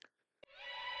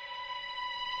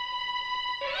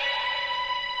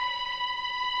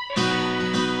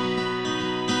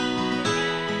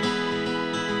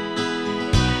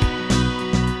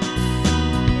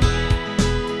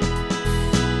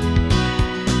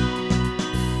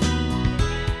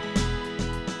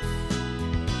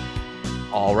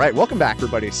All right, welcome back,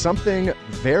 everybody. Something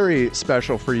very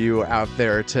special for you out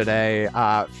there today.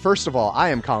 First of all, I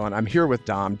am Colin. I'm here with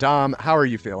Dom. Dom, how are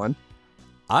you feeling?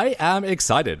 I am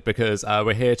excited because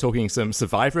we're here talking some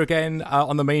Survivor again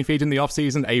on the main feed in the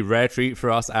off-season, a rare treat for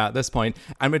us at this point.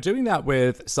 And we're doing that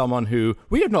with someone who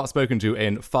we have not spoken to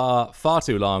in far, far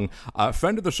too long.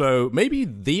 Friend of the show, maybe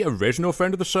the original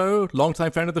friend of the show,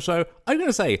 longtime friend of the show. I'm going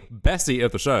to say bestie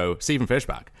of the show, Stephen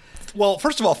Fishbach. Well,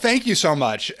 first of all, thank you so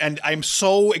much. And I'm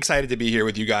so excited to be here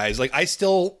with you guys. Like, I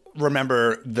still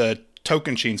remember the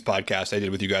Token Sheens podcast I did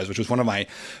with you guys, which was one of my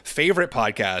favorite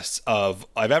podcasts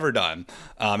I've ever done.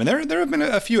 And there have been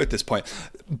a few at this point.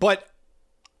 But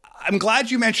I'm glad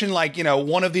you mentioned, like, you know,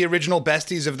 one of the original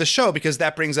besties of the show, because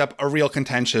that brings up a real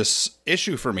contentious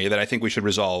issue for me that I think we should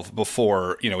resolve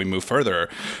before, you know, we move further,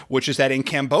 which is that in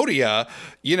Cambodia,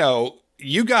 you know,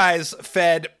 you guys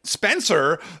fed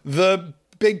Spencer the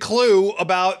big clue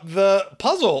about the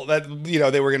puzzle that, you know,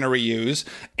 they were going to reuse.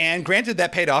 And granted,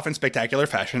 that paid off in spectacular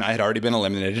fashion. I had already been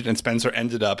eliminated, and Spencer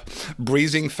ended up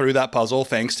breezing through that puzzle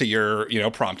thanks to your, you know,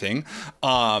 prompting.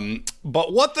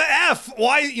 But what the F?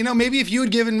 Why, you know, maybe if you had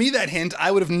given me that hint,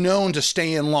 I would have known to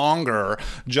stay in longer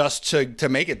just to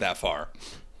make it that far.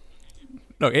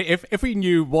 No, if we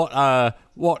knew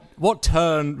what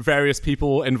turn various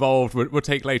people involved would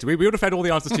take later, we would have fed all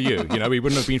the answers to you. You know, we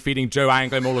wouldn't have been feeding Joe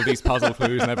Anglim all of these puzzle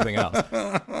clues and everything else.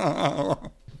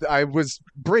 I was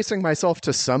bracing myself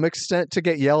to some extent to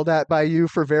get yelled at by you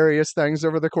for various things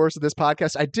over the course of this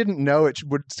podcast. I didn't know it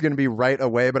was going to be right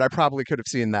away, but I probably could have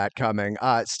seen that coming.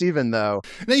 Stephen, though.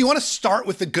 Now, you want to start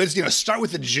with the goods, you know, start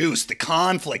with the juice, the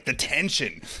conflict, the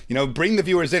tension, you know, bring the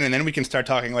viewers in, and then we can start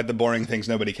talking about the boring things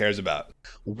nobody cares about.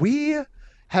 We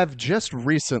have just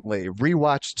recently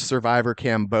rewatched Survivor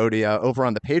Cambodia over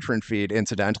on the Patreon feed,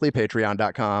 incidentally,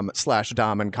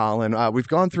 patreon.com/Dom and Colin. We've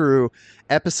gone through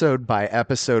episode by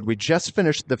episode. We just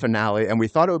finished the finale, and we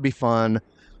thought it would be fun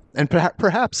and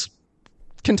perhaps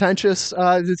contentious.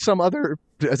 Some other,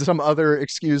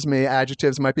 excuse me,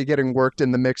 adjectives might be getting worked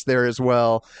in the mix there as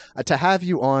well. To have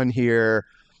you on here,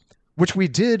 which we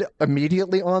did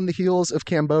immediately on the heels of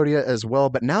Cambodia as well,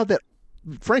 but now that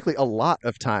frankly, a lot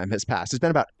of time has passed. It's been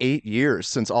about 8 years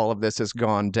since all of this has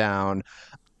gone down.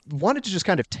 Wanted to just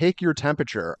kind of take your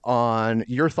temperature on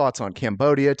your thoughts on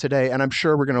Cambodia today, and I'm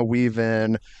sure we're going to weave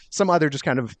in some other just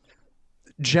kind of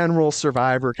general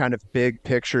Survivor kind of big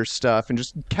picture stuff and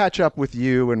just catch up with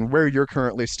you and where you're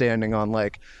currently standing on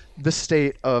like the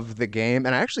state of the game.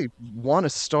 And I actually want to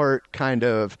start kind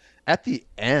of at the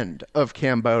end of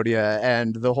Cambodia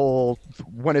and the whole,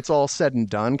 when it's all said and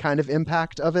done, kind of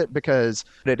impact of it, because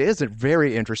it is a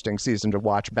very interesting season to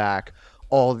watch back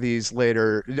all these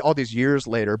years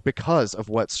later because of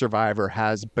what Survivor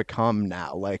has become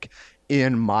now, like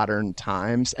in modern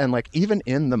times. And like even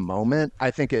in the moment, I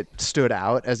think it stood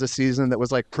out as a season that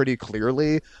was like pretty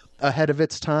clearly ahead of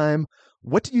its time.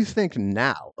 What do you think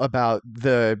now about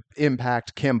the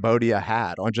impact Cambodia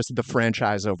had on just the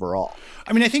franchise overall?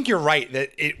 I mean, I think you're right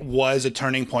that it was a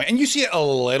turning point, and you see it a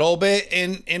little bit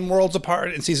in Worlds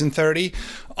Apart in season 30.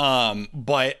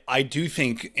 But I do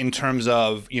think in terms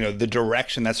of, you know, the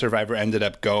direction that Survivor ended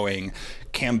up going,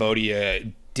 Cambodia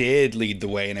did lead the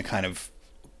way in a kind of,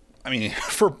 I mean,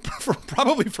 for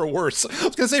probably for worse. I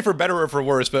was going to say for better or for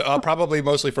worse, but probably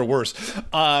mostly for worse.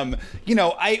 You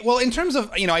know, in terms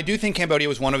of, you know, I do think Cambodia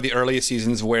was one of the earliest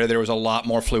seasons where there was a lot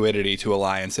more fluidity to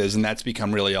alliances, and that's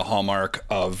become really a hallmark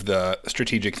of the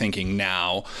strategic thinking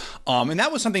now. And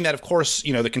that was something that, of course,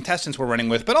 you know, the contestants were running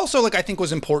with, but also, like, I think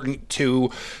was important to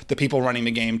the people running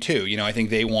the game too. You know, I think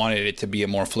they wanted it to be a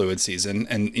more fluid season,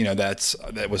 and, you know,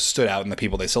 that was stood out in the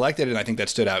people they selected, and I think that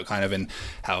stood out kind of in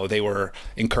how they were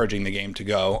encouraging the game to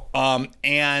go.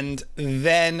 And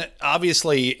then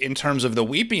obviously in terms of the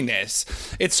weepiness,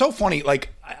 it's so funny. Like,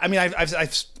 I mean,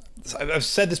 I've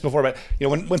said this before, but you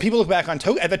know, when people look back on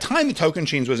at the time the Token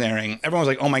Sheens was airing, everyone was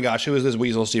like, "Oh my gosh, who is this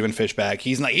weasel Stephen Fishbach?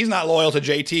 He's not loyal to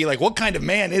JT. Like, what kind of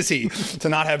man is he to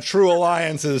not have true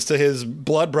alliances to his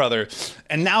blood brother?"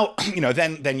 And now, you know,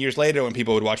 then years later, when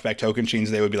people would watch back Token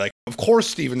Sheens, they would be like, "Of course,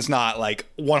 Stephen's not like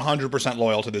 100%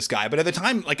 loyal to this guy." But at the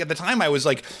time, I was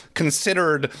like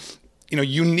considered, you know,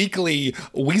 uniquely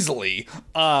weaselly,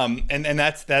 and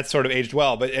that's sort of aged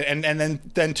well. But and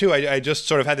then too, I just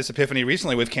sort of had this epiphany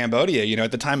recently with Cambodia. You know,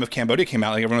 at the time of Cambodia came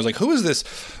out, like everyone was like, "Who is this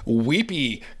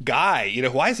weepy guy? You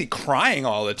know, why is he crying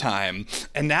all the time?"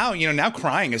 And now, you know, now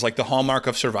crying is like the hallmark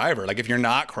of Survivor. Like, if you're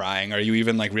not crying, are you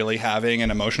even like really having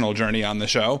an emotional journey on the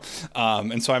show?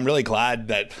 And so I'm really glad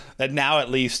that now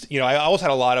at least, you know, I always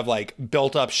had a lot of like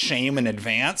built up shame in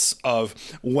advance of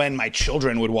when my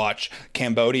children would watch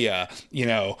Cambodia.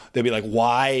 they'll be like,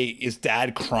 why is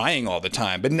dad crying all the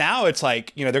time? But now it's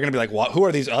like, they're going to be like, well, who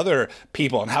are these other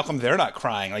people and how come they're not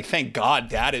crying? Like, thank God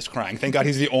dad is crying. Thank God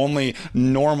he's the only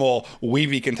normal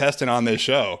weeby contestant on this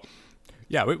show.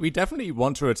 Yeah, we definitely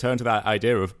want to return to that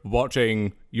idea of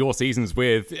watching your seasons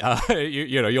with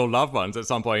your loved ones at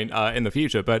some point in the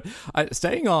future. But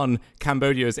staying on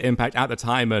Cambodia's impact at the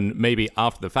time and maybe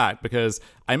after the fact, because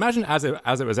I imagine as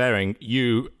it was airing,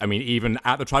 even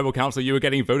at the tribal council you were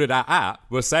getting voted at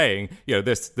were saying,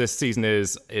 this season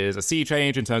is a sea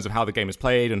change in terms of how the game is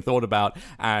played and thought about,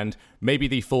 and maybe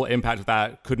the full impact of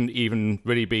that couldn't even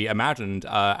really be imagined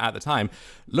at the time.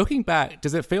 Looking back,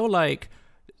 does it feel like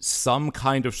some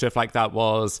kind of shift like that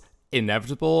was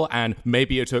inevitable, and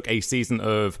maybe it took a season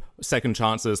of second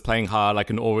chances playing hard,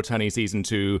 like an all-returning season,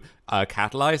 to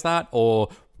catalyze that? Or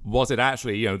was it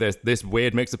actually, this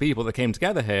weird mix of people that came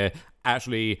together here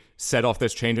actually set off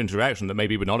this change in direction that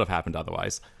maybe would not have happened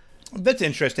otherwise? That's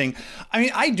interesting. I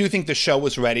mean, I do think the show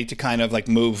was ready to kind of like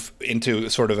move into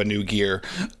sort of a new gear.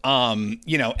 And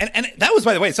that was,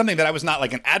 by the way, something that I was not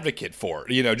like an advocate for,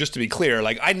 just to be clear.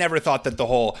 Like, I never thought that the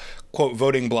whole quote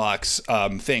voting blocks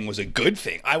thing was a good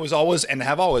thing. I was always and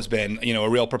have always been, a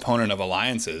real proponent of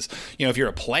alliances. If you're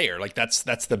a player, like that's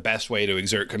the best way to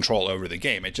exert control over the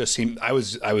game. It just seemed I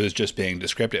was just being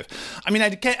descriptive. I mean, I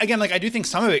do think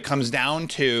some of it comes down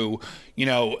to,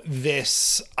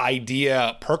 this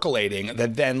idea percolating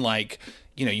that then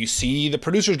you see the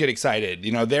producers get excited,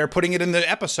 they're putting it in the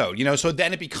episode, so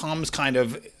then it becomes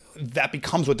that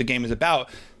becomes what the game is about,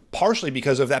 partially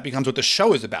because of that becomes what the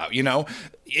show is about. Even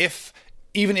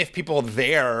if people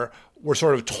there were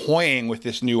sort of toying with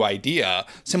this new idea,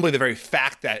 simply the very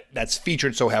fact that that's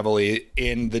featured so heavily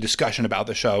in the discussion about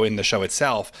the show, in the show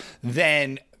itself,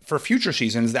 then for future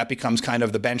seasons, that becomes kind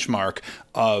of the benchmark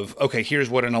of, okay, here's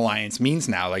what an alliance means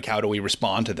now. Like, how do we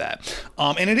respond to that?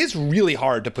 And it is really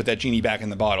hard to put that genie back in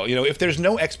the bottle. If there's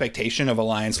no expectation of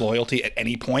alliance loyalty at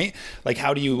any point, like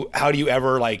how do you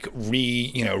ever like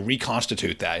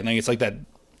reconstitute that? And it's like that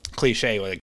cliche,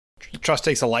 like, trust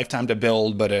takes a lifetime to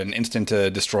build, but an instant to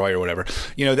destroy, or whatever.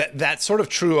 That's sort of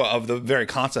true of the very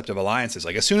concept of alliances.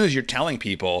 Like, as soon as you're telling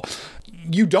people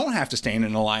you don't have to stay in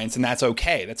an alliance, and that's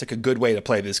okay, that's like a good way to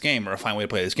play this game, or a fine way to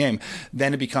play this game,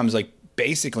 then it becomes like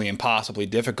basically impossibly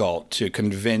difficult to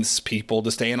convince people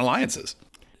to stay in alliances.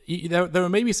 There were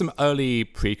maybe some early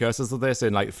precursors of this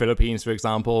in like the Philippines, for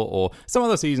example, or some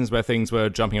other seasons where things were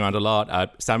jumping around a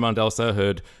lot. San Juan del Sur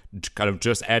had kind of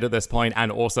just aired at this point,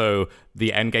 and also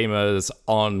the endgamers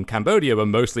on Cambodia were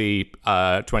mostly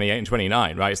 28 and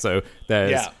 29, right? So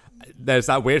there's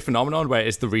that weird phenomenon where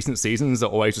it's the recent seasons that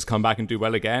always just come back and do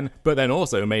well again, but then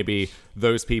also maybe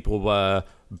those people were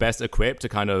best equipped to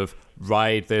kind of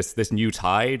ride this new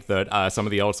tide that some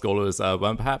of the old scholars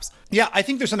weren't, perhaps. Yeah, I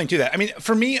think there's something to that. I mean,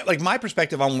 for me, like, my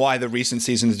perspective on why the recent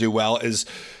seasons do well is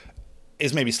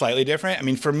maybe slightly different. I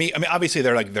mean, for me, obviously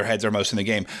they're like, their heads are most in the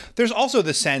game. There's also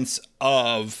the sense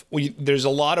of, there's a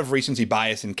lot of recency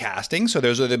bias in casting. So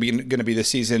those are going to be the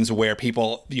seasons where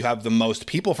you have the most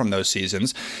people from those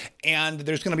seasons. And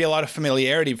there's going to be a lot of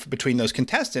familiarity between those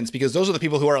contestants, because those are the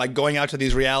people who are like going out to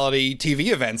these reality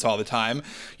TV events all the time.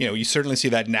 You certainly see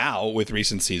that now with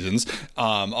recent seasons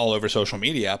all over social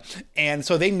media. And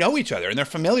so they know each other and they're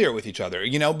familiar with each other.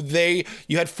 You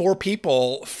had 4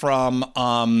 people from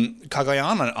Cagayan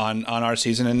on our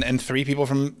season, and 3 people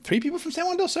from San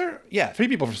Juan del Sur. Yeah, 3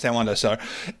 people from San Juan del Sur.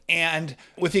 And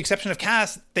with the exception of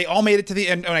Cass, they all made it to the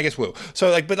end. Oh, I guess Wu.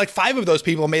 So but 5 of those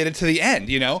people made it to the end,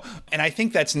 And I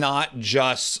think that's not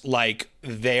just like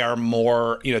they are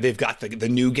more, they've got the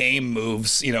new game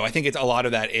moves. I think it's a lot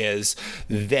of that is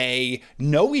they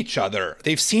know each other.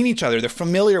 They've seen each other. They're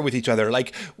familiar with each other.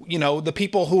 Like, the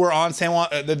people who were on San Juan,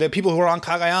 the people who were on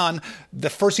Cagayan,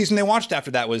 the first season they watched after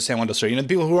that was San Juan del Sur. The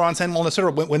people who were on San Juan del Sur,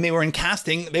 when they were in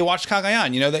casting, they watched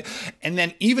Cagayan, and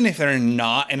then even if they're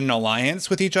not in an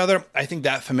alliance with each other, I think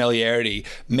that familiarity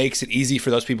makes it easy for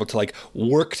those people to like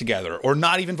work together or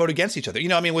not even vote against each other.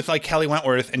 With like Kelly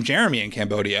Wentworth and Jeremy in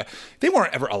Cambodia, they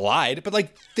weren't ever allied, but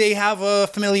like they have a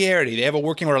familiarity, they have a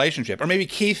working relationship. Or maybe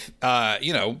Keith,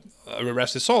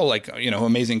 rest his soul, like,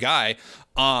 amazing guy.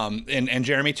 And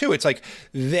Jeremy too. It's like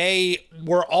they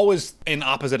were always in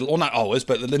opposite, well, not always,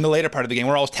 but in the later part of the game,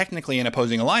 we're always technically in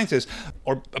opposing alliances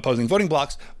or opposing voting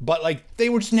blocks, but like they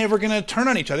were just never going to turn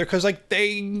on each other because like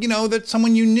they, that's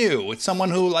someone you knew. It's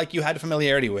someone who like you had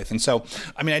familiarity with. And so,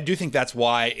 I do think that's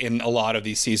why in a lot of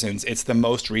these seasons, it's the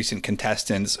most recent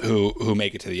contestants who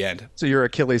make it to the end. So your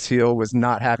Achilles heel was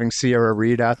not having Sierra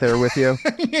Reed out there with you?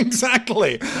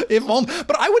 Exactly.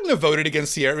 But I wouldn't have voted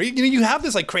against Sierra Reed. You have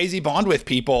this like crazy bond with with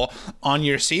people on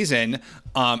your season.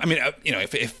 I mean,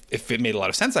 if it made a lot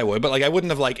of sense, I would. But like, I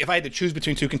wouldn't have like if I had to choose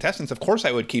between two contestants. Of course,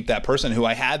 I would keep that person who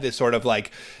I had this sort of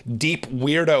like deep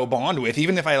weirdo bond with,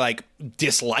 even if I like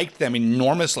disliked them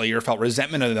enormously or felt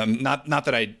resentment of them. Not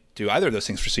that I do either of those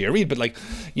things for Sierra Reed, but like,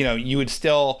 you would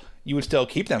still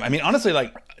keep them. I mean, honestly,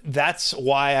 like that's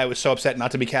why I was so upset not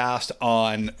to be cast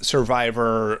on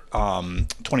Survivor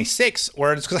 26,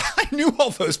 where it's because I knew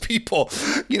all those people.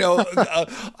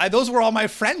 Those were all my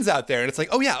friends out there, and it's like,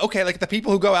 oh yeah, okay, like the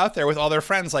people who go out there with all their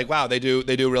friends, like wow, they do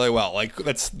really well. Like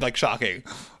that's like shocking.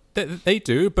 They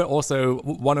do, but also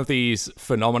one of these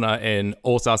phenomena in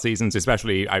All-Star seasons,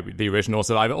 especially the original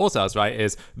Survivor All-Stars, right,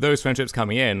 is those friendships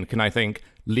coming in can, I think,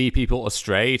 lead people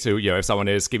astray to, if someone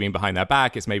is scheming behind their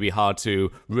back, it's maybe hard to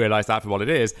realize that for what it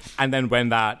is. And then when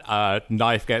that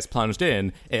knife gets plunged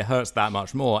in, it hurts that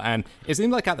much more. And it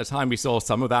seemed like at the time we saw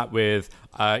some of that with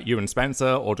you and Spencer,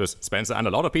 or just Spencer and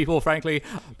a lot of people, frankly.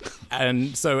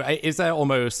 And so is there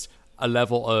almost a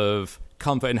level of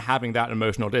comfort in having that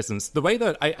emotional distance, the way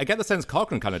that I get the sense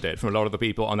Cochran kind of did from a lot of the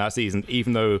people on that season,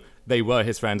 even though they were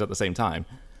his friends at the same time?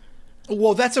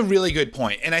 Well, that's a really good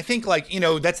point. And I think like,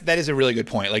 that is a really good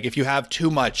point. Like if you have too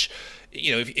much,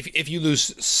 if you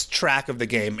lose track of the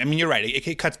game, I mean, you're right.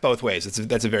 It cuts both ways.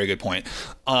 That's a very good point.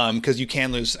 Because you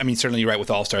can lose. I mean, certainly you're right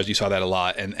with All Stars. You saw that a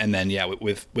lot. And then, yeah,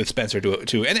 with Spencer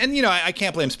too. And I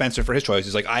can't blame Spencer for his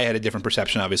choices. Like I had a different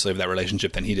perception, obviously, of that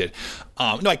relationship than he did.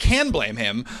 No, I can blame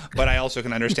him, but I also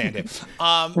can understand him.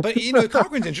 But,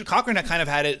 Cochran kind of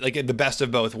had it like the best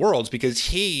of both worlds, because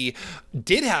he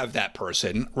did have that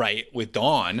person, right, with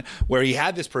Dawn, where he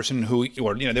had this person who,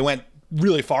 they went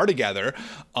really far together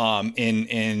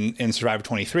in Survivor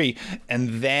 23,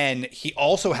 and then he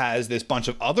also has this bunch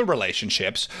of other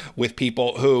relationships with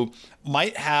people who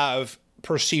might have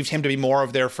perceived him to be more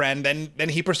of their friend than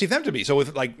he perceived them to be. So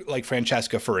with like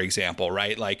Francesca, for example,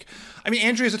 right? Like, I mean,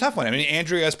 Andrea's a tough one. I mean,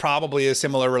 Andrea is probably a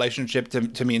similar relationship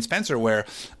to me and Spencer, where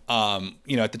at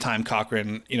the time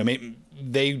Cochran,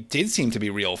 they did seem to be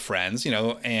real friends,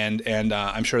 and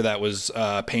I'm sure that was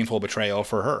a painful betrayal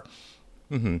for her.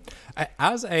 Mm-hmm.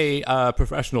 As a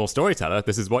professional storyteller,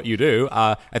 this is what you do.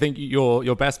 I think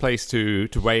you're best placed to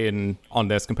weigh in on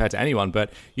this compared to anyone.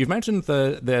 But you've mentioned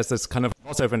there's this kind of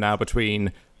crossover now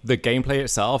between the gameplay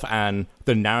itself and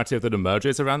the narrative that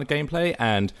emerges around the gameplay.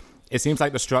 And it seems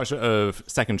like the structure of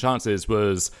Second Chances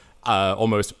was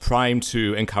almost primed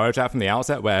to encourage that from the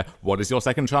outset, where what is your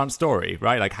second chance story,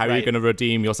 right? Like, how are you going to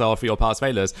redeem yourself for your past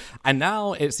failures? And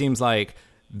now it seems like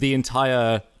the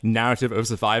entire narrative of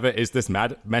Survivor is this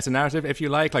meta-narrative, if you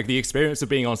like. Like, the experience of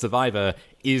being on Survivor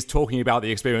is talking about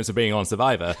the experience of being on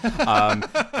Survivor.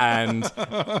 And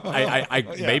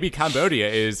maybe Cambodia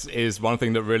is one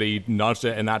thing that really nudged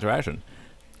it in that direction.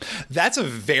 That's a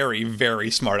very,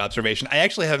 very smart observation. I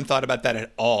actually haven't thought about that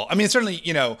at all. I mean, certainly,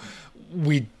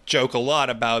 we joke a lot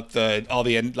about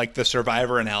the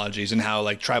Survivor analogies, and how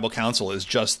like Tribal Council is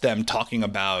just them talking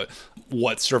about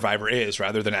what Survivor is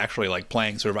rather than actually like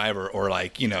playing Survivor, or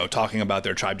like, talking about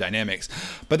their tribe dynamics.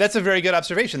 But that's a very good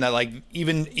observation, that like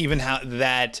even how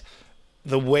that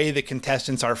the way the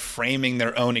contestants are framing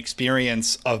their own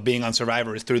experience of being on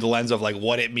Survivor is through the lens of like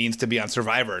what it means to be on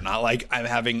Survivor, not like I'm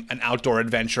having an outdoor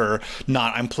adventure,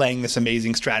 not I'm playing this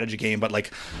amazing strategy game, but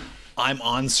like I'm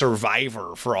on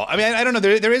Survivor for all. I mean, I don't know.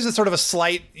 There is a sort of a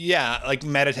slight, like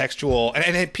metatextual.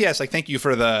 And P.S. like, thank you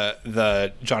for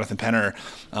the Jonathan Penner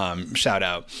shout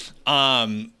out.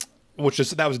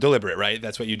 That was deliberate, right?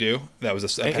 That's what you do. That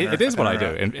was it is what I do.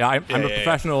 And I'm a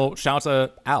professional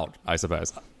shouter out, I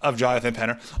suppose, of Jonathan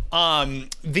Penner.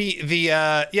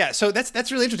 So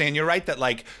that's really interesting. And you're right that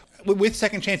like with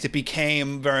Second Chance, it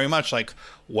became very much like,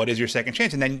 what is your second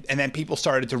chance? And then people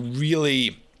started to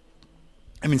really,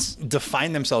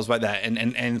 define themselves by that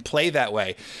and play that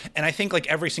way. And I think like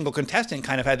every single contestant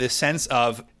kind of had this sense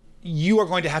of, you are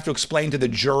going to have to explain to the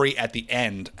jury at the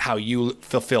end how you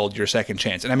fulfilled your second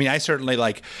chance. And I mean, I certainly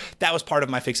like, that was part of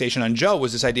my fixation on Joe,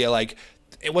 was this idea, like,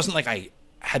 it wasn't like I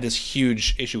had this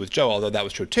huge issue with Joe, although that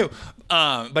was true too.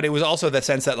 But it was also the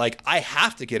sense that like, I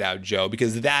have to get out Joe,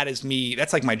 because that is me.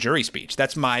 That's like my jury speech.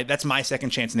 That's my second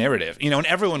chance narrative, and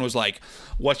everyone was like,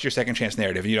 what's your second chance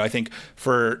narrative? I think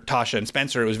for Tasha and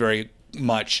Spencer, it was very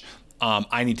much,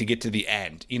 I need to get to the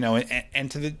end,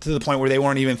 and to the point where they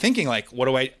weren't even thinking like,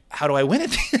 how do I win at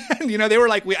the end? They were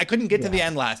like, I couldn't get to the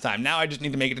end last time. Now I just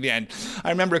need to make it to the end. I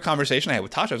remember a conversation I had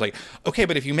with Tasha. I was like, okay,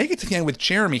 but if you make it to the end with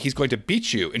Jeremy, he's going to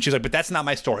beat you. And she's like, but that's not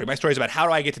my story. My story is about how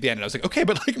do I get to the end? And I was like, okay,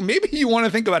 but like maybe you want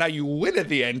to think about how you win at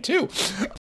the end too.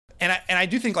 And I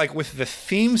do think like with the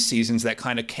theme seasons that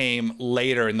kind of came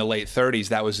later in the late 30s,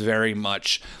 that was very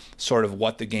much sort of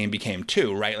what the game became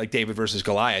too, right? Like David versus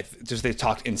Goliath, just they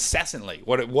talked incessantly.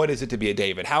 What is it to be a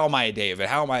David? How am I a David?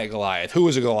 How am I a Goliath? Who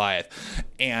is a Goliath?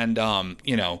 And I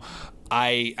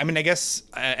mean, I guess,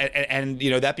 and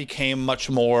that became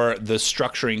much more the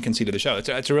structuring conceit of the show.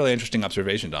 It's a really interesting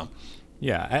observation, Dom.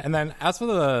 Yeah, and then as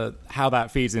for how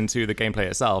that feeds into the gameplay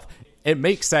itself, it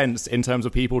makes sense in terms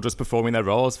of people just performing their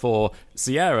roles for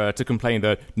Sierra to complain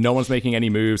that no one's making any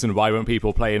moves and why won't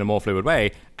people play in a more fluid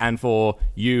way, and for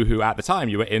you who at the time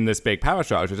you were in this big power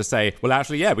structure to say, well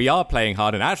actually yeah, we are playing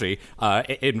hard, and actually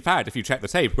in fact if you check the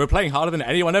tape, we're playing harder than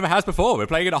anyone ever has before. We're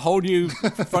playing in a whole new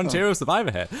frontier of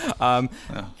Survivor here,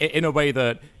 in a way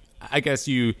that I guess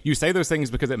you say those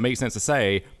things because it makes sense to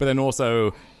say, but then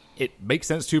also it makes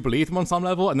sense to believe them on some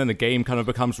level, and then the game kind of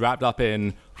becomes wrapped up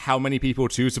in how many people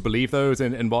choose to believe those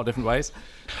in what different ways.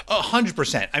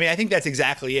 100%. I mean, I think that's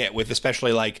exactly it. With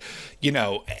especially like,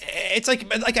 it's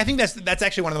like I think that's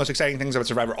actually one of the most exciting things about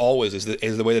Survivor always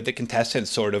is the way that the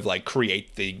contestants sort of like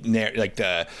create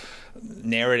the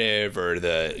narrative or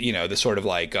the sort of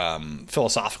like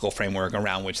philosophical framework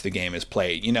around which the game is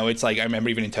played. It's like I remember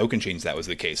even in Token Chains that was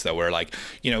the case though, where like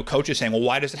coaches saying, well,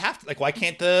 why does it have to, like, why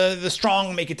can't the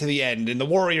strong make it to the end and the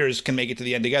warriors can make it to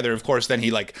the end together? Of course, then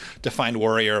he like defined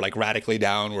warrior like radically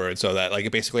downward, so that like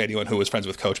basically anyone who was friends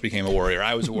with Coach became a warrior.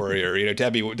 I was a warrior.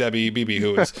 Debbie Beebe,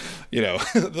 who was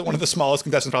one of the smallest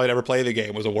contestants probably to ever play the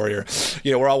game, was a warrior.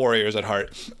 We're all warriors at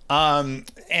heart.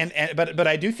 But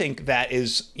I do think that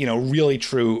is really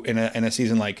true in a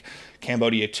season like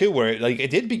Cambodia 2, where like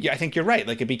it did be, I think you're right,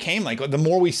 like it became like the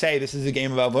more we say this is a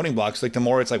game about voting blocks, like the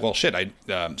more it's like, well shit, I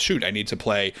need to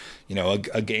play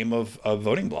a game of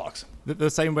voting blocks. The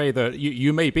same way that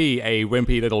you may be a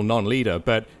wimpy little non-leader,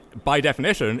 but by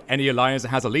definition, any alliance that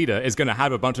has a leader is going to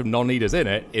have a bunch of non-leaders in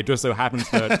it. It just so happens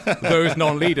that those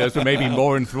non-leaders were maybe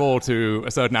more enthralled to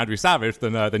a certain Andrew Savage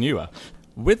than you are.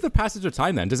 With the passage of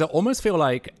time then, does it almost feel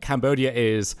like Cambodia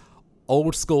is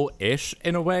old school-ish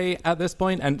in a way at this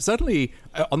point? And certainly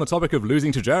on the topic of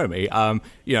losing to Jeremy,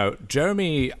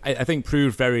 Jeremy, I think,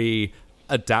 proved very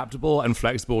adaptable and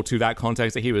flexible to that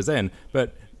context that he was in.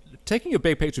 But taking a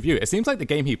big picture view, it seems like the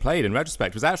game he played in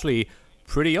retrospect was actually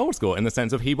pretty old school in the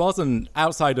sense of he wasn't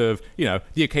outside of,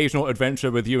 the occasional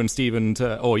adventure with you and Steven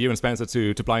or you and Spencer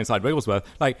to blindside Wigglesworth.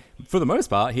 Like, for the most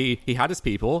part, he had his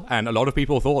people, and a lot of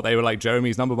people thought they were like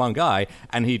Jeremy's number one guy,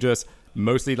 and he just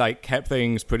mostly like kept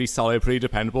things pretty solid, pretty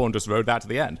dependable, and just rode that to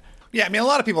the end. Yeah, I mean, a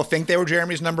lot of people think they were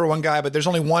Jeremy's number one guy, but there's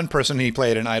only one person he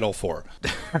played an idol for.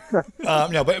 But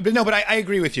I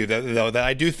agree with you though that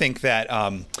I do think that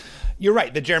you're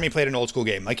right that Jeremy played an old school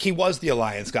game. Like, he was the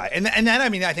alliance guy, and that, I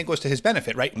mean, I think was to his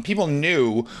benefit, right? And people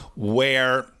knew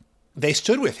where they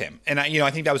stood with him. And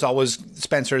I think that was always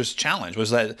Spencer's challenge,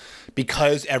 was that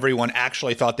because everyone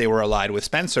actually thought they were allied with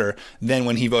Spencer, then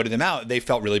when he voted them out, they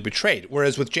felt really betrayed.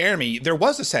 Whereas with Jeremy, there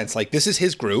was a sense like, this is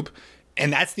his group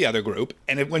and that's the other group.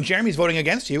 And when Jeremy's voting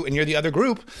against you and you're the other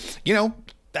group,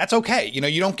 that's okay.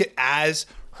 You don't get as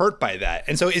hurt by that.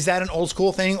 And so is that an old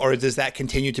school thing, or does that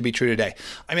continue to be true today?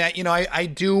 I mean, I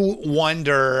do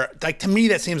wonder, like, to me,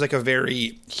 that seems like a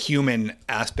very human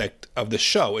aspect of the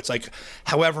show. It's like,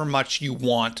 however much you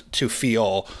want to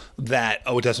feel that,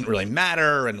 it doesn't really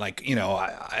matter. And like,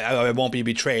 I won't be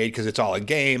betrayed because it's all a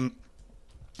game.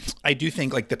 I do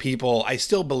think like I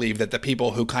still believe that the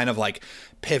people who kind of like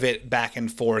pivot back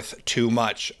and forth too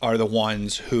much are the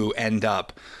ones who end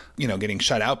up getting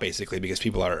shut out basically because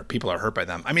people are hurt by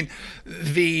them. I mean,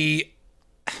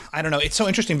 I don't know. It's so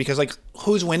interesting because like,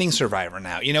 who's winning Survivor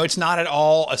now? It's not at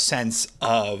all a sense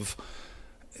of,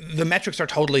 the metrics are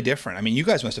totally different. I mean, you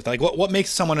guys must have thought, like, what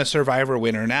makes someone a Survivor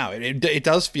winner now? It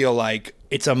does feel like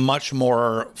it's a much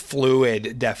more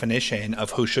fluid definition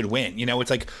of who should win. It's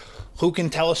like, who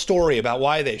can tell a story about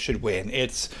why they should win?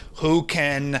 It's who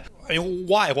can. I mean,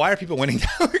 why are people winning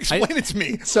now? Explain it to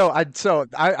me. So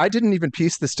I didn't even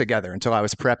piece this together until I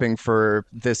was prepping for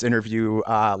this interview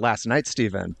last night,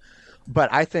 Stephen.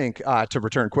 But I think to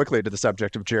return quickly to the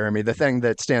subject of Jeremy, the thing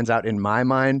that stands out in my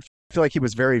mind, I feel like he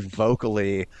was very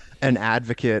vocally an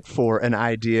advocate for an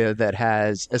idea that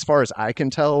has, as far as I can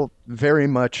tell, very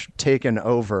much taken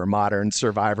over modern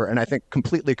Survivor, and I think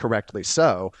completely correctly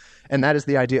so. And that is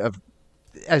the idea of,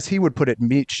 as he would put it,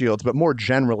 meat shields, but more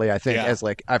generally, I think, as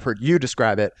like I've heard you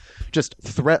describe it, just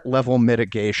threat level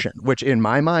mitigation, which in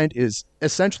my mind is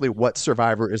essentially what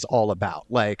Survivor is all about,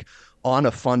 like on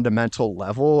a fundamental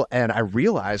level. And I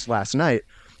realized last night,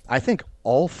 I think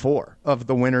all four of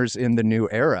the winners in the new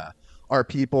era are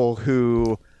people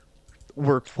who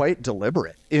were quite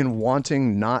deliberate in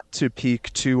wanting not to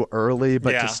peak too early,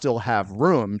 but to Yeah. still have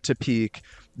room to peak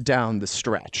down the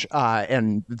stretch.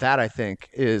 And that, I think,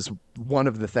 is one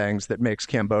of the things that makes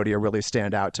Cambodia really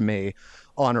stand out to me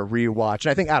on a rewatch.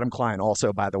 And I think Adam Klein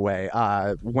also, by the way,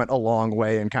 went a long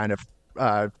way in kind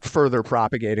of further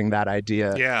propagating that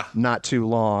idea Yeah. not too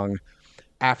long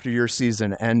after your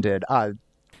season ended.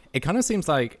 It kind of seems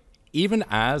like even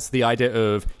as the idea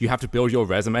of you have to build your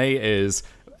resume is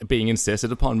being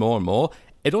insisted upon more and more,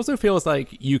 it also feels like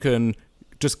you can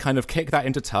just kind of kick that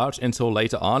into touch until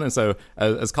later on. And so,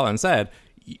 as Colin said,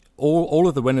 all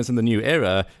of the winners in the new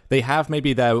era, they have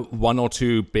maybe their one or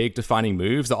two big defining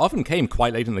moves that often came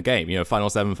quite late in the game, final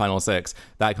 7, final 6,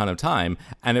 that kind of time.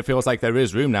 And it feels like there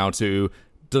is room now to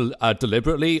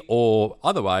deliberately or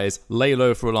otherwise lay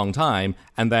low for a long time,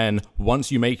 and then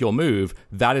once you make your move,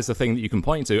 that is the thing that you can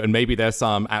point to. And maybe there's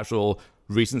some actual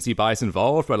recency bias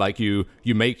involved, where like you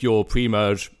make your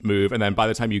pre-merge move, and then by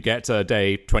the time you get to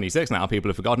day 26 now, people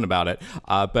have forgotten about it.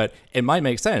 But it might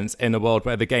make sense in a world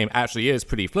where the game actually is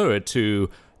pretty fluid to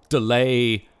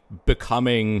delay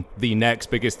becoming the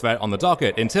next biggest threat on the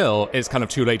docket until it's kind of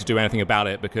too late to do anything about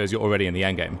it because you're already in the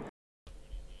end game.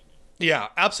 Yeah,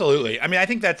 absolutely. I mean, I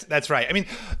think that's right. I mean,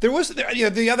 there was,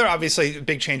 the other obviously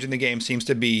big change in the game seems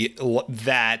to be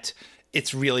that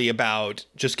it's really about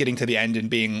just getting to the end and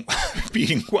being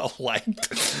well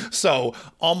liked. So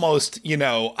almost,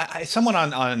 someone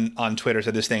on Twitter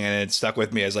said this thing and it stuck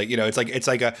with me as like, it's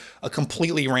like a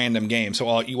completely random game. So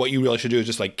what you really should do is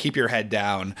just like keep your head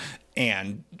down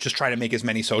and just try to make as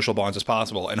many social bonds as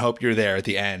possible and hope you're there at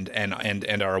the end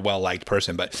and are a well-liked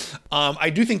person. But I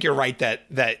do think you're right that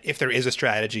if there is a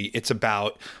strategy, it's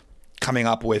about coming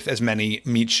up with as many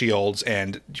meat shields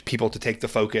and people to take the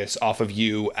focus off of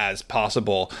you as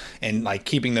possible and like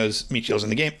keeping those meat shields in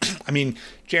the game. I mean,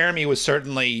 Jeremy was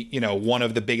certainly, one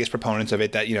of the biggest proponents of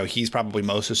it, that, he's probably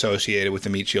most associated with the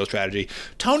meat shield strategy.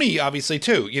 Tony, obviously,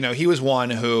 too, he was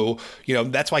one who,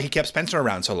 that's why he kept Spencer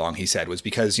around so long, he said, was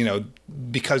because,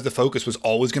 because the focus was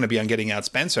always going to be on getting out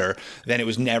Spencer, then it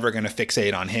was never going to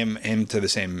fixate on him to the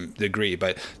same degree.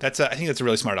 But I think that's a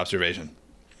really smart observation.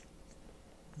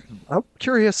 I'm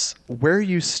curious where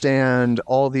you stand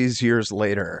all these years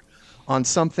later on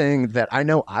something that I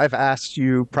know I've asked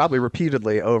you probably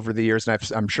repeatedly over the years, and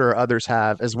I'm sure others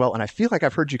have as well. And I feel like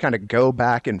I've heard you kind of go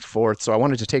back and forth. So I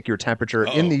wanted to take your temperature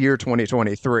in the year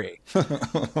 2023.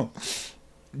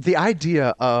 The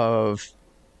idea of,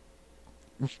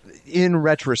 in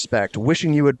retrospect,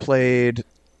 wishing you had played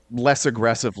less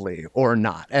aggressively or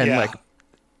not. And like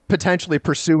potentially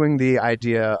pursuing the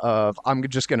idea of, I'm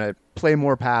just going to play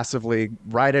more passively,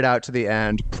 ride it out to the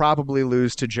end, probably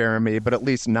lose to Jeremy, but at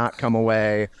least not come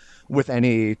away with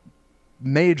any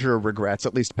major regrets,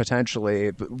 at least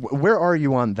potentially. Where are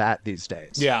you on that these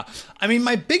days? Yeah. I mean,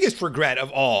 my biggest regret of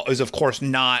all is, of course,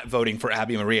 not voting for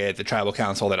Abby Maria at the tribal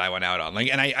council that I went out on.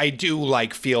 And I do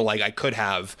feel like I could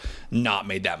have not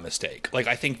made that mistake.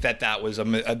 I think that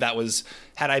was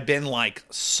had I been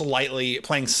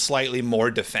playing slightly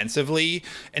more defensively,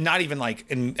 and not even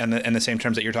in the same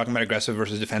terms that you're talking about, aggressive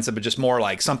versus defensive, but just more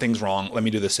like something's wrong, let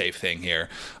me do the safe thing here.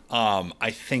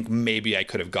 I think maybe I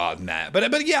could have gotten that.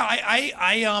 But yeah,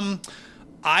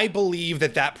 I believe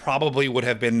that probably would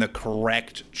have been the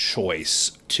correct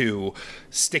choice, to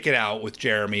stick it out with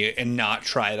Jeremy and not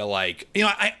try to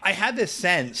I had this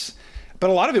sense, but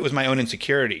a lot of it was my own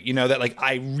insecurity, that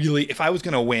I really, if I was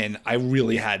going to win, I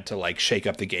really had to shake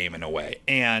up the game in a way.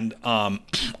 And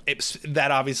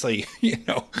that obviously,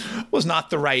 was not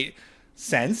the right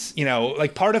sense.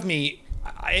 Part of me,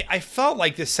 I felt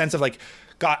like this sense of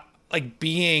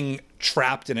being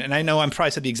trapped in it. And I know I'm probably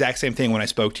said the exact same thing when I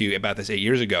spoke to you about this 8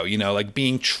 years ago,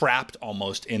 being trapped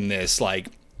almost in this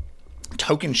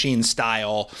Tokenshin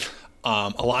style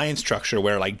alliance structure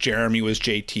where Jeremy was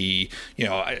JT,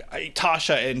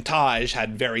 Tasha and Taj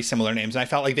had very similar names, and I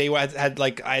felt like they had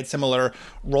I had similar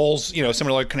roles,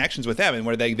 similar connections with them, and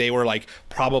where they were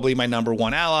probably my number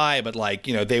one ally, but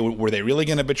were they really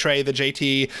going to betray the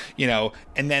JT,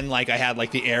 and then I had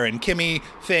the Aaron Kimmy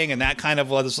thing, and that kind of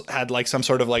had some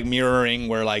sort of mirroring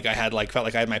where I had felt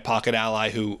like I had my pocket ally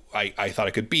who I thought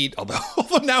I could beat, although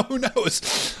now who knows.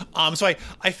 So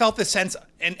I felt this sense,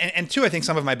 and two, I think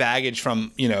some of my baggage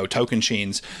from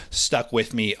Tokenshin's stuck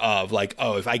with me of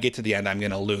if I get to the end, I'm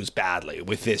going to lose badly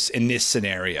in this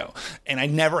scenario. And I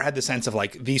never had the sense of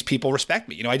these people respect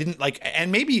me. I didn't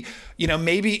and maybe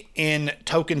in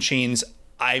Tokenshin's,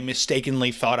 I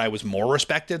mistakenly thought I was more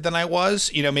respected than I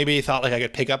was. Maybe I thought I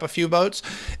could pick up a few votes.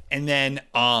 And then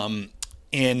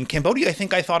in Cambodia, I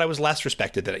think I thought I was less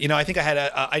respected than I think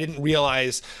I didn't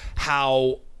realize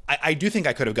how I do think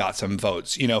I could have got some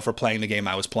votes, for playing the game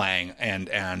I was playing and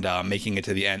making it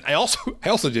to the end. I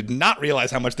also did not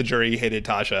realize how much the jury hated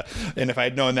Tasha, and if I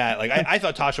had known that, like I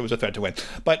thought Tasha was a threat to win.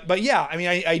 But yeah, I mean,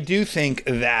 I do think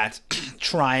that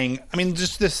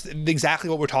just this exactly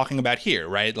what we're talking about here,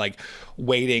 right? Like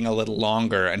waiting a little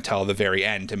longer until the very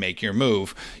end to make your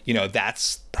move.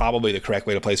 That's probably the correct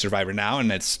way to play Survivor now, and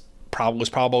was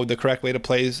probably the correct way to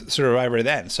play Survivor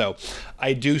then. So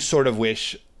I do sort of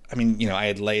wish. I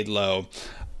had laid low,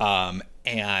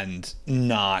 and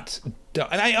not.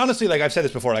 And I honestly, like I've said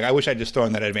this before, like I wish I'd just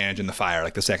thrown that advantage in the fire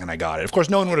like the second I got it. Of course,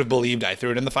 no one would have believed I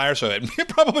threw it in the fire, so it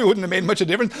probably wouldn't have made much of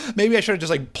a difference. Maybe I should have just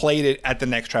like played it at the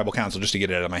next tribal council just to get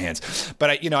it out of my hands. But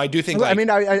I do think.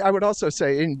 I would also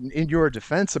say in your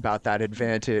defense about that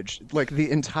advantage, like the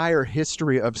entire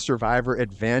history of Survivor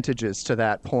advantages to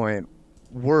that point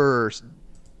were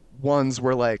ones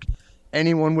where like.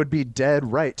 Anyone would be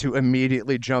dead right to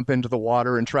immediately jump into the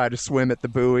water and try to swim at the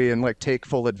buoy and like take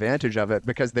full advantage of it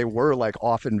because they were like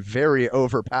often very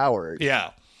overpowered. Yeah.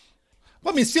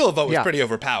 Well, Steal a Vote was pretty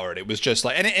overpowered. It was just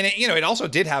like, and it also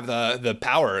did have the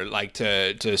power like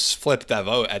to flip that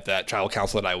vote at that tribal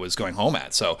council that I was going home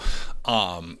at. So,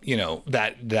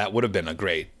 that would have been a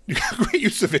great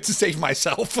use of it to save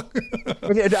myself.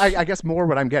 I guess more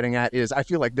what I'm getting at is I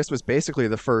feel like this was basically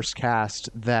the first cast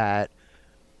that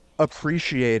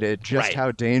appreciated just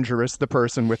how dangerous the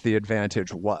person with the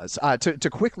advantage was. To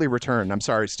quickly return, I'm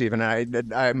sorry, Stephen,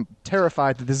 I'm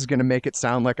terrified that this is going to make it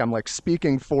sound like I'm like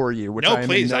speaking for you, which I am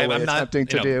in no way attempting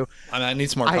to do. I need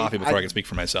some more coffee before I can speak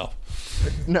for myself.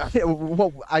 No,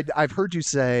 well, I've heard you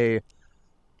say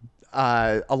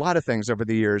a lot of things over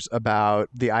the years about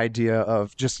the idea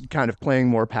of just kind of playing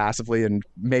more passively and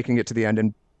making it to the end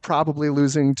and probably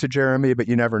losing to Jeremy, but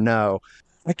you never know.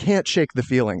 I can't shake the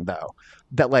feeling, though,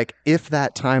 that like if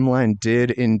that timeline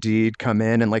did indeed come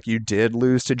in and like you did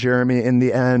lose to Jeremy in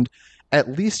the end, at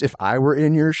least if I were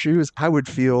in your shoes, I would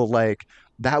feel like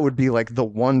that would be like the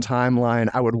one timeline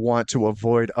I would want to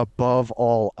avoid above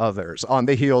all others on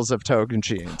the heels of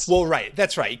Tocantins. Well, right.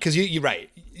 That's right. Because you're right.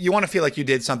 You want to feel like you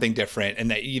did something different, and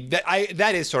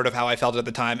that is sort of how I felt at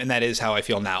the time, and that is how I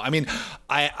feel now. I mean,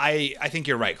 I think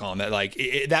you're right, Colin, that like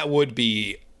that would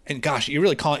be. And gosh, you're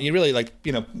really calling me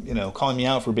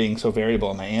out for being so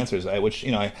variable in my answers. Which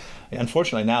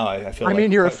unfortunately now I feel.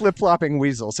 You're a flip-flopping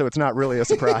weasel, so it's not really a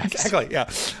surprise. Exactly. Yeah.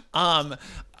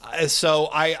 So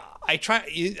I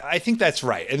think that's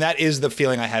right, and that is the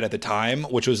feeling I had at the time,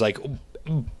 which was like.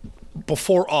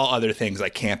 Before all other things, I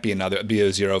can't be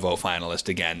a 0 vote finalist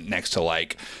again next to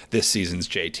like this season's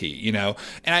JT,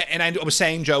 And I was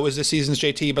saying Joe was this season's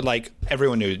JT, but like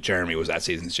everyone knew Jeremy was that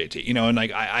season's JT, and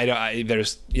like I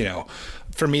there's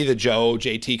for me the Joe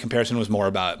JT comparison was more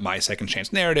about my second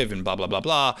chance narrative and blah blah blah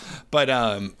blah, but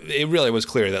it really was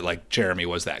clear that like Jeremy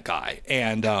was that guy,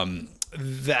 and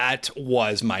that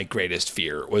was my greatest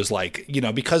fear was like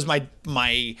because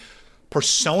my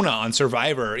persona on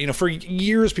Survivor, for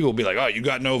years people will be like, oh, you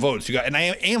got no votes, and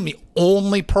I am the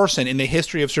only person in the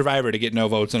history of Survivor to get no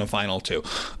votes in a final two.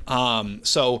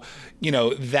 So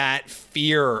that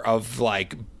fear of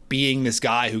like being this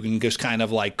guy who can just kind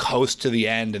of like coast to the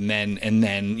end and then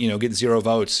get 0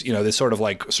 votes, this sort of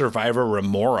like Survivor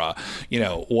remora,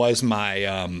 was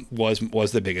my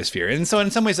was the biggest fear. And so in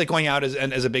some ways, like going out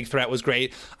as a big threat was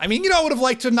great. I would have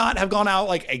liked to not have gone out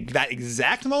like that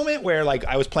exact moment where like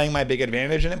I was playing my big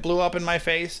advantage and it blew up in my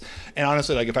face. And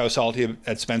honestly, like if I was salty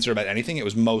at Spencer about anything, it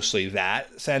was mostly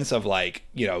that sense of like,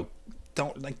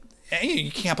 don't like.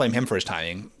 You can't blame him for his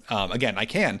timing. Again, I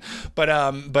can, but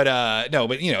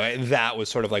that was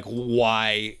sort of like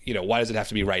why does it have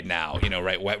to be right now?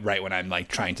 Right when I'm like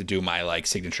trying to do my like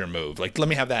signature move, like let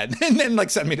me have that, and then like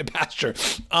send me to pasture.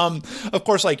 Of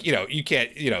course, like you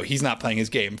can't, he's not playing his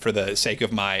game for the sake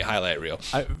of my highlight reel.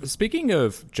 Speaking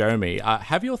of Jeremy,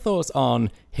 have your thoughts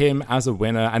on him as a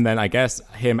winner, and then I guess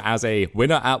him as a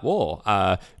winner at war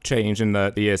change in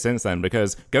the years since then?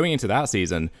 Because going into that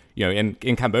season,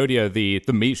 in Cambodia, the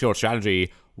meat shield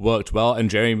strategy worked well, and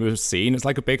Jeremy was seen as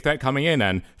like a big threat coming in,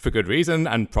 and for good reason,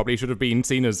 and probably should have been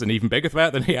seen as an even bigger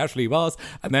threat than he actually was.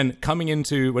 And then coming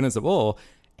into Winners at War,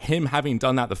 him having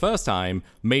done that the first time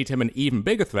made him an even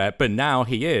bigger threat, but now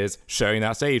he is sharing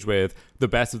that stage with the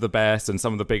best of the best and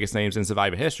some of the biggest names in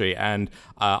Survivor history. And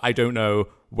I don't know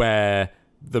where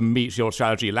the meat shield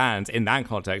strategy lands in that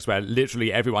context, where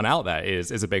literally everyone out there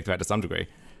is a big threat to some degree.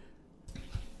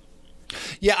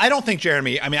 Yeah, I don't think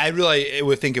Jeremy. I really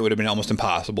would think it would have been almost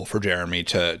impossible for Jeremy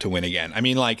to win again.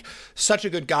 Like such a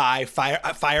good guy,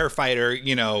 firefighter.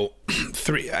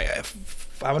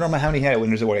 I don't know how many he had at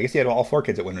Winners at War. I guess he had all 4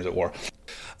 kids at Winners at War.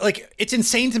 like, it's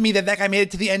insane to me that guy made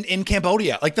it to the end in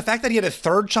Cambodia. Like, the fact that he had a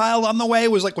third child on the way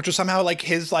was like, which was somehow like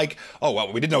his, like, oh,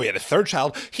 well, we didn't know he had a third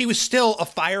child. He was still a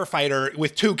firefighter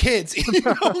with 2 kids. You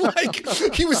know, like,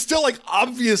 he was still, like,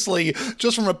 obviously,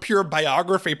 just from a pure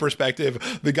biography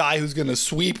perspective, the guy who's going to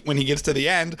sweep when he gets to the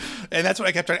end. And that's what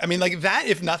I kept trying. I mean, like, that,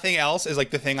 if nothing else, is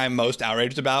like the thing I'm most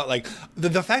outraged about. Like,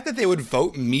 the fact that they would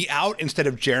vote me out instead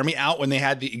of Jeremy out when they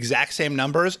had the exact same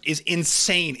numbers is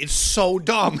insane. It's so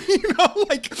dumb. You know,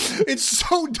 like, it's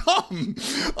so dumb.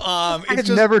 I had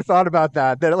never thought about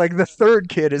that like the third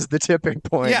kid is the tipping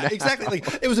point. Yeah, exactly.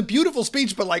 Like, it was a beautiful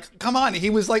speech, but like, come on, he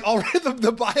was like already,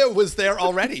 the bio was there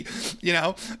already, you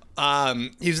know.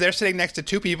 He was there sitting next to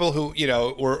 2 people who, you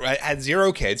know, had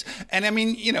 0 kids. And I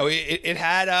mean, you know, it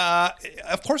had,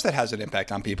 of course that has an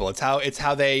impact on people. It's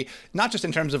how they, not just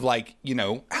in terms of like, you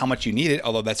know, how much you need it,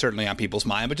 although that's certainly on people's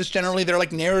mind, but just generally their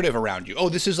like narrative around you. Oh,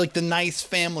 this is like the nice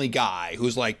family guy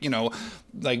who's like, you know,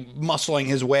 like muscling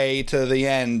his way to the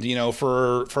end, you know,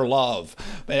 for love,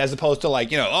 as opposed to like,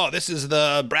 you know, oh, this is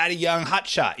the bratty young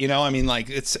hotshot, you know. I mean, like,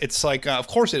 it's like, of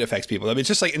course it affects people. I mean, it's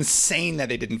just like insane that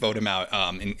they didn't vote him out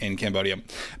in Cambodia.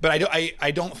 But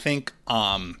I don't think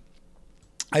then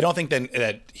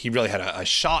that he really had a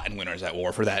shot in Winners at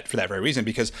War for that very reason,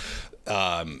 because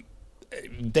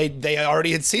they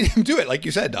already had seen him do it, like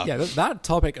you said, Dom. Yeah, that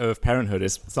topic of parenthood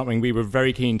is something we were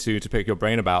very keen to pick your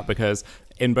brain about, because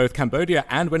in both Cambodia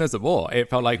and Winners at War, it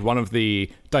felt like one of the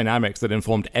dynamics that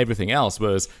informed everything else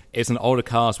was it's an older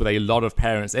cast with a lot of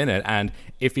parents in it, and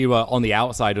if you were on the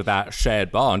outside of that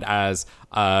shared bond, as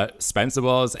Spencer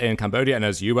was in Cambodia and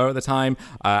as you were at the time,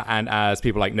 and as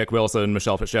people like Nick Wilson,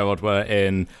 Michelle Fitzgerald were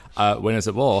in Winners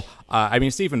at War. I mean,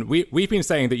 Stephen, we've been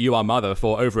saying that you are mother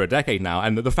for over a decade now,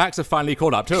 and the facts have finally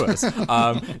caught up to us.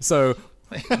 So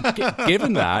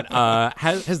given that,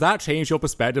 has that changed your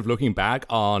perspective looking back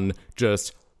on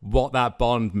just what that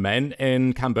bond meant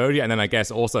in Cambodia, and then I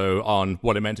guess also on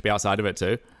what it meant to be outside of it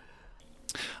too?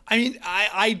 I mean,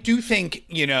 I do think,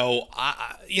 you know,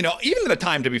 even at the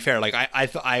time, to be fair, like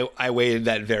I weighted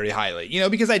that very highly, you know,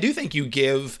 because I do think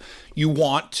you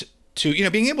want to, you know,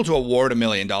 being able to award $1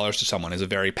 million to someone is a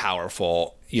very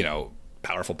powerful, you know,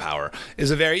 power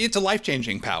is it's a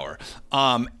life-changing power.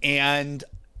 And,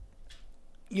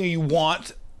 you know, you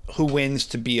want who wins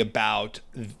to be about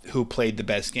who played the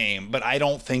best game, but I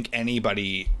don't think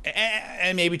anybody,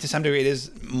 and maybe to some degree it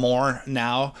is more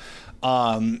now,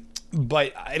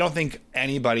 but I don't think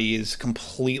anybody is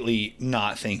completely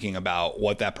not thinking about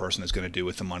what that person is going to do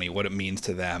with the money, what it means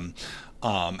to them,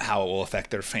 how it will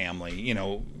affect their family. You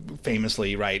know,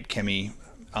 famously, right, Kimmy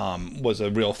was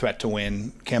a real threat to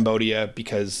win Cambodia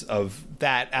because of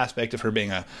that aspect of her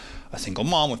being a single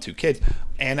mom with 2 kids.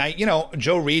 And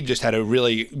Joe Reed just had a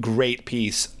really great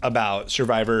piece about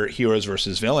Survivor heroes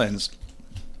versus villains,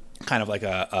 kind of like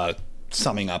a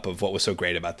summing up of what was so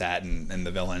great about that and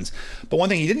the villains. But one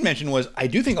thing he didn't mention was, I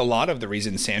do think a lot of the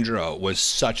reason Sandra was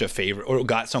such a favorite or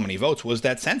got so many votes was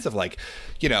that sense of like,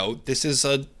 you know, this is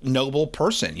a noble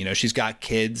person. You know, she's got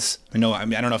kids. I mean,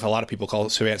 I don't know if a lot of people call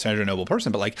Sandra a noble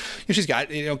person, but like, you know, she's got,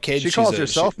 you know, kids. She calls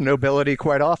herself nobility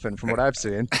quite often, from what I've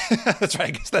seen. That's right.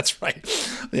 I guess that's right.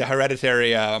 The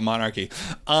hereditary monarchy.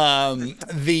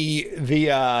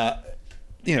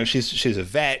 You know, she's a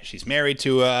vet. She's married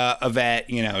to a vet.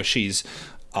 You know, she's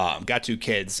got 2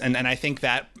 kids, and I think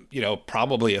that, you know,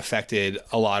 probably affected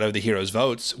a lot of the heroes'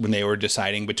 votes when they were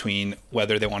deciding between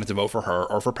whether they wanted to vote for her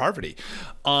or for Parvati.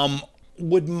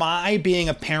 Would my being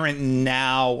a parent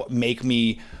now make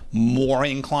me more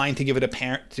inclined to give it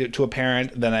to a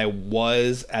parent than I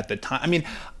was at the time? I mean,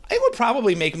 it would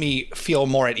probably make me feel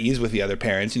more at ease with the other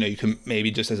parents. You know, you can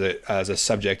maybe just as a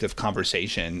subject of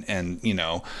conversation, and, you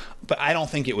know, but I don't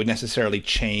think it would necessarily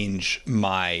change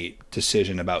my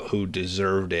decision about who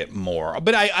deserved it more.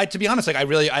 But I to be honest, like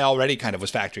I already kind of was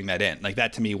factoring that in. Like,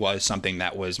 that to me was something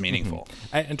that was meaningful.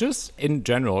 And just in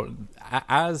general,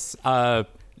 as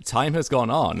time has gone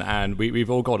on and we've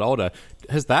all got older,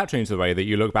 has that changed the way that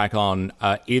you look back on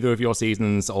either of your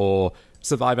seasons or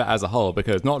Survivor as a whole?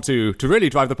 Because not to really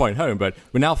drive the point home, but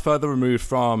we're now further removed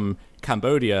from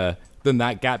Cambodia than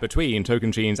that gap between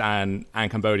Tocantins and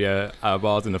Cambodia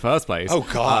was in the first place. Oh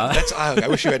God, I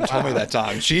wish you hadn't told me that,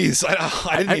 Tom. Jeez,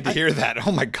 I didn't need to hear that.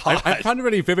 Oh my God, I found a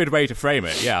really vivid way to frame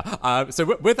it. Yeah.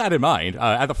 So with that in mind,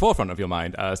 at the forefront of your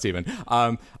mind, Stephen,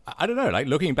 I don't know, like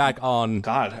looking back on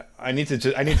God, I need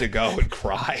to go and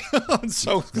cry.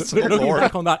 so looking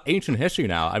back on that ancient history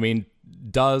now, I mean,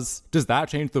 does that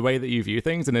change the way that you view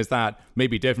things? And is that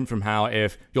maybe different from how,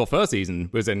 if your first season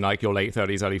was in like your late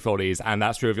 30s, early 40s, and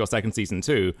that's true of your second season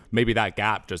too, maybe that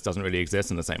gap just doesn't really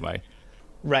exist in the same way?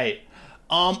 Right.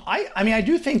 I mean, I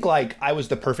do think like I was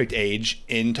the perfect age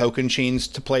in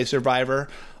Tocantins to play Survivor.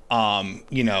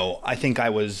 I think I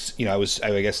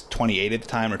guess 28 at the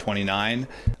time or 29.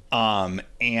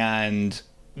 And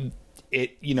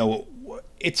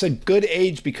it's a good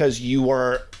age because you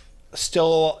are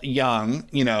still young,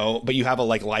 but you have a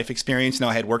life experience.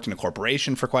 I had worked in a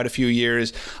corporation for quite a few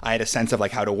years. I had a sense of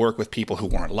like how to work with people who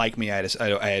weren't like me.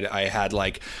 I had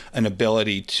like an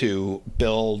ability to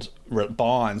build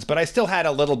bonds, but I still had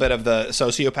a little bit of the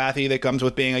sociopathy that comes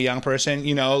with being a young person.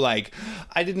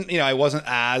 I wasn't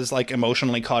as like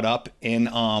emotionally caught up in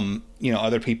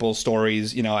other people's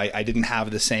stories. I didn't have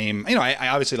the same, I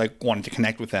obviously like wanted to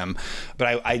connect with them,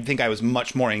 but I think I was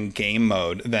much more in game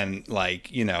mode than like,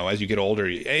 as you get older.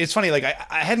 It's funny, like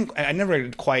I never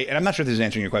quite, and I'm not sure if this is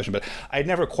answering your question, but I had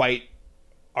never quite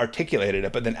articulated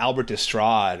it, but then Albert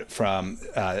Destrade from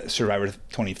Survivor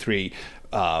 23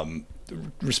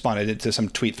 responded to some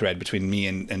tweet thread between me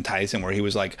and Tyson where he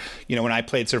was like, when I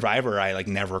played Survivor, I like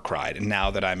never cried, and now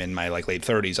that I'm in my like late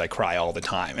 30s, I cry all the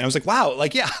time. And I was like, wow,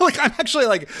 like, yeah, like I'm actually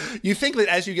like, you think that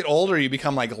as you get older you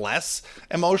become like less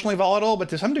emotionally volatile, but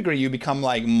to some degree you become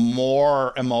like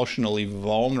more emotionally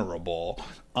vulnerable,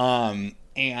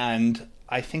 and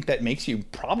I think that makes you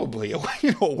probably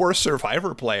a worse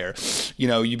Survivor player.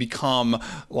 You become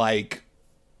like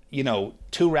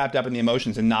too wrapped up in the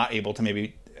emotions and not able to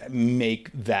maybe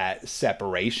make that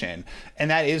separation.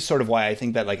 And that is sort of why I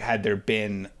think that like had there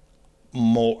been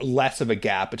less of a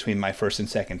gap between my first and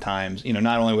second times,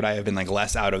 not only would I have been like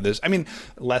less out of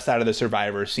the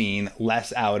Survivor scene,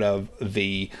 less out of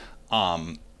the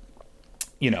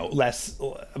less,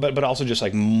 but also just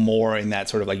like more in that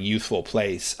sort of like youthful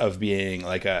place of being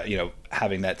like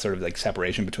having that sort of like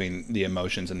separation between the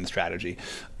emotions and the strategy.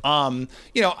 In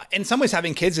some ways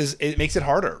having kids it makes it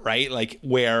harder, right? Like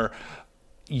where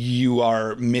you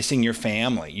are missing your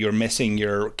family, you're missing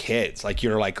your kids, like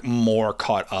you're like more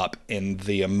caught up in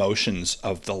the emotions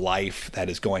of the life that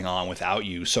is going on without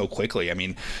you so quickly. I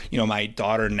mean, my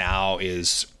daughter now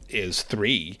is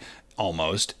 3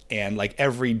 almost, and like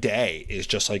every day is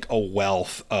just like a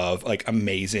wealth of like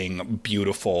amazing,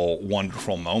 beautiful,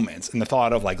 wonderful moments. And the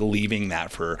thought of like leaving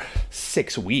that for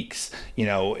 6 weeks,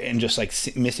 and just like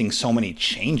missing so many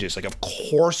changes, like of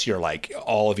course you're like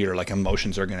all of your like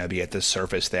emotions are going to be at the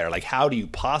surface there. Like how do you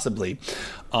possibly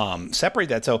separate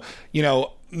that? So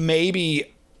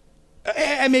maybe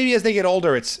as they get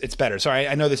older, it's better. Sorry,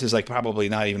 I know this is like probably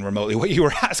not even remotely what you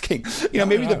were asking.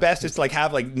 Maybe the best is to like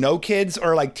have like no kids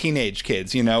or like teenage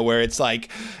kids, where it's like,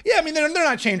 yeah, I mean, they're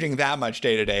not changing that much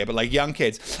day to day, but like young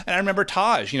kids. And I remember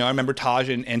Taj, in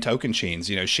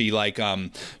Tocantins, she like,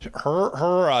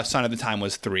 her son at the time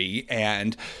was 3,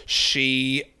 and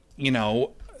she,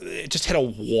 just hit a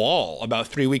wall about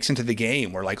 3 weeks into the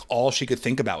game where like all she could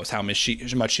think about was how much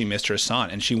she missed her son.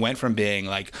 And she went from being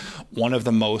like one of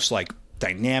the most like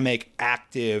dynamic,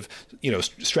 active,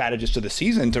 strategists of the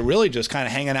season to really just kind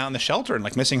of hanging out in the shelter and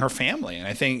like missing her family. And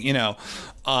I think,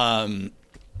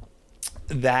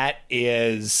 that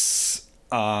is,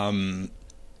 yeah, I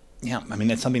mean,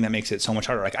 that's something that makes it so much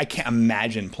harder. Like, I can't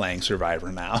imagine playing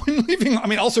Survivor now and leaving. I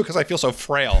mean, also because I feel so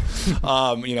frail.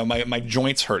 My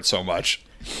joints hurt so much.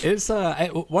 It's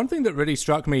one thing that really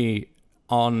struck me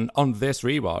on this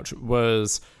rewatch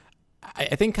was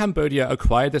I think Cambodia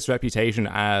acquired this reputation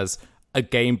as a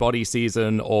game body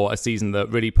season, or a season that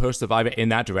really pushed Survivor in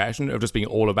that direction of just being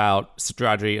all about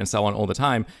strategy and so on all the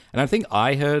time. And I think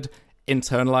I had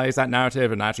internalized that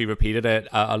narrative and actually repeated it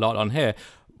a lot on here.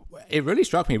 It really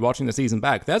struck me watching the season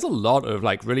back. There's a lot of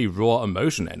like really raw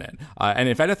emotion in it. And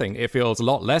if anything, it feels a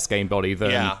lot less game body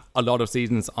than a lot of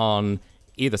seasons on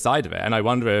either side of it. And I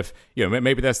wonder if,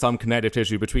 maybe there's some connective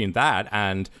tissue between that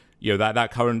and,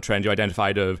 that current trend you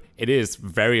identified of it is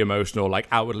very emotional, like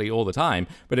outwardly all the time.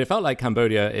 But it felt like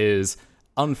Cambodia is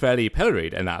unfairly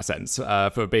pilloried in that sense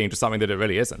for being just something that it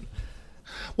really isn't.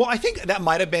 Well, I think that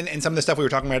might have been in some of the stuff we were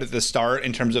talking about at the start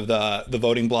in terms of the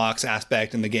voting blocks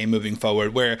aspect and the game moving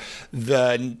forward, where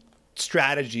the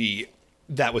strategy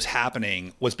that was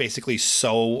happening was basically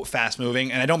so fast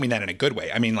moving. And I don't mean that in a good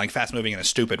way. I mean like fast moving in a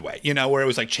stupid way, where it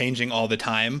was like changing all the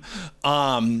time,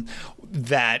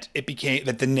 that it became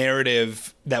that the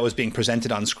narrative that was being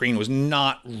presented on screen was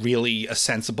not really a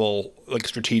sensible, like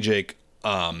strategic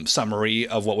summary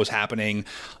of what was happening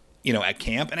at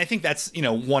camp. And I think that's,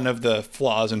 one of the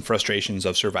flaws and frustrations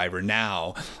of Survivor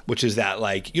now, which is that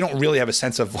like, you don't really have a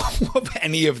sense of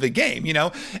any of the game,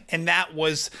 and that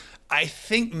was, I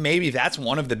think maybe that's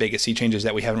one of the biggest sea changes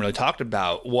that we haven't really talked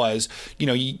about was,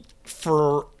 you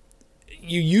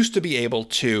used to be able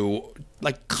to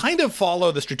like kind of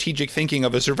follow the strategic thinking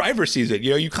of a Survivor season.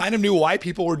 You kind of knew why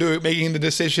people were making the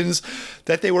decisions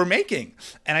that they were making.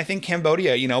 And I think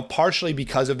Cambodia, partially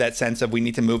because of that sense of we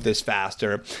need to move this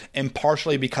faster, and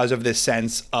partially because of this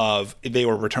sense of we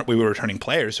were returning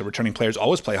players, so returning players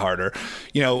always play harder.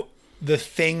 The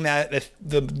thing that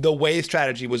the way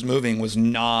strategy was moving was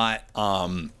not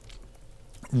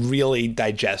really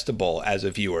digestible as a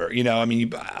viewer.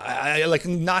 I like,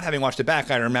 not having watched it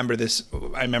back, I remember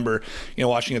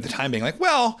watching it at the time being like,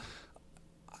 well,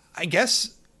 I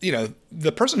guess,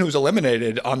 the person who was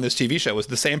eliminated on this TV show was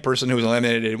the same person who was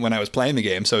eliminated when I was playing the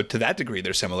game. So to that degree,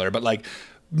 they're similar, but like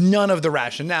none of the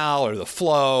rationale or the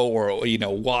flow or,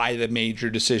 why the major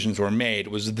decisions were made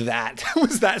was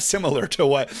that similar to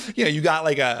what, you got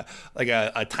like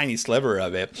a tiny sliver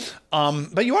of it.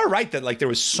 But you are right that like there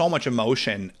was so much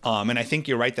emotion. And I think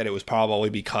you're right that it was probably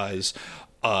because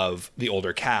of the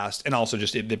older cast and also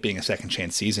just it being a second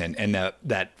chance season and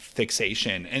that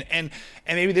fixation. And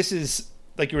maybe this is,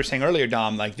 like you were saying earlier,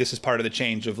 Dom, like this is part of the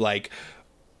change of like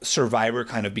Survivor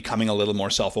kind of becoming a little more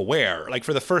self-aware. Like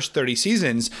for the first 30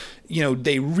 seasons,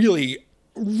 they really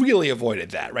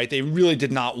avoided that, right? They really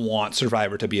did not want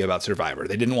Survivor to be about Survivor.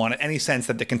 They didn't want any sense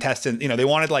that the contestant, they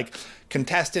wanted like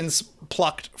contestants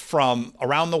plucked from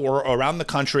around the world, around the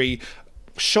country,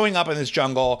 showing up in this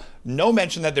jungle. No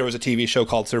mention that there was a TV show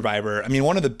called Survivor. I mean,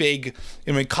 one of the big,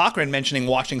 Cochran mentioning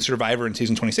watching Survivor in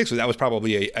season 26 was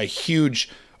probably a huge,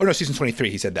 or no, season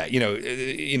 23, he said that,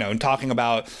 and talking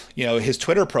about, his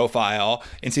Twitter profile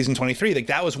in season 23, like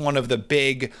that was one of the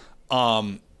big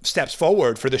steps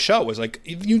forward for the show. Was like,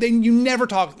 they never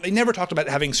talked about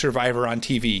having Survivor on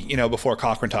TV, before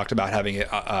Cochran talked about having it,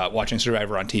 watching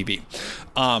Survivor on TV.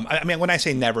 I mean, when I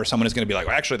say never, someone is going to be like,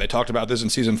 well, actually, they talked about this in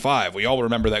season 5. We all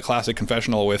remember that classic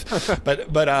confessional with,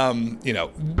 but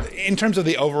in terms of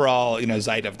the overall,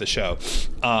 zeit of the show.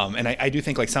 And I do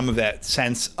think like some of that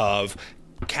sense of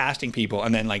casting people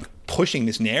and then like pushing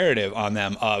this narrative on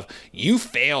them of you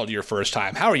failed your first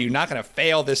time, how are you not going to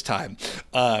fail this time,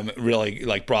 really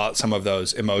like brought some of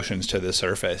those emotions to the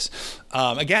surface.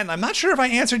 Again, I'm not sure if I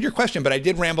answered your question, but I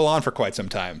did ramble on for quite some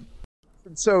time.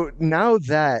 So now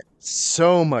that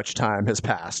so much time has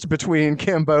passed between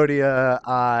Cambodia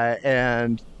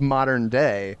and modern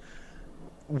day,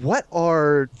 what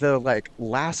are the like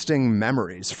lasting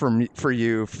memories for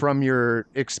you from your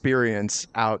experience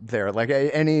out there? Like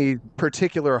any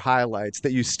particular highlights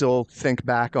that you still think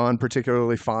back on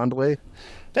particularly fondly?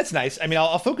 That's nice. I mean,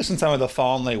 I'll focus on some of the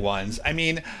fondly ones. I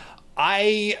mean,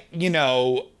 I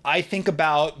think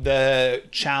about the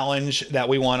challenge that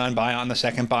we won on Bion, the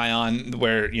second Bion,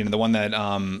 where, the one that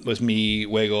was me,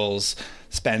 Wiggles,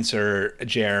 Spencer,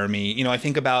 Jeremy. I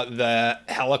think about the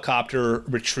helicopter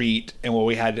retreat and where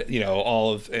we had,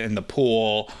 all of in the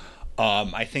pool.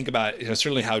 I think about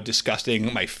certainly how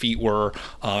disgusting my feet were.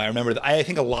 I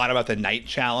think a lot about the night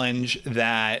challenge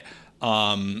that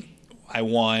I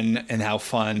won and how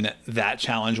fun that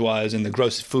challenge was, and the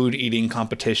gross food eating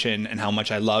competition and how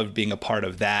much I loved being a part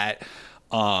of that.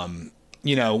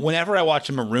 Whenever I watch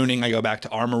a marooning, I go back to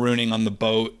our marooning on the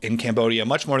boat in Cambodia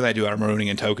much more than I do our marooning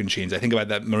in Tocantins. I think about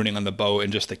that marooning on the boat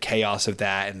and just the chaos of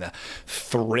that and the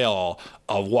thrill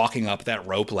of walking up that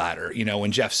rope ladder.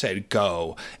 When Jeff said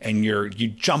go and you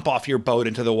jump off your boat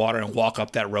into the water and walk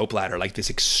up that rope ladder, like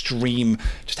this extreme,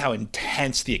 just how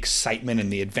intense the excitement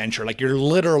and the adventure, like you're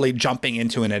literally jumping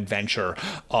into an adventure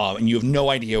and you have no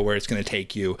idea where it's going to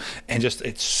take you. And just,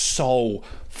 it's so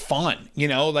fun,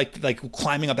 like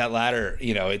climbing up that ladder,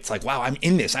 it's like, wow, I'm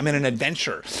in this, I'm in an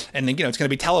adventure, and then, it's going to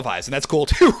be televised, and that's cool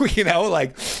too.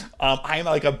 I'm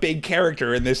like a big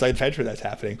character in this adventure that's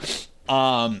happening.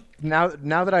 Now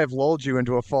that I've lulled you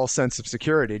into a false sense of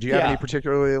security, do you have any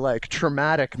particularly like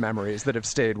traumatic memories that have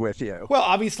stayed with you? Well,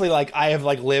 obviously, like I have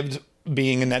like lived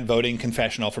being in that voting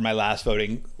confessional for my last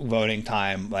voting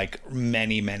time, like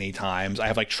many times. I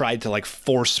have like tried to like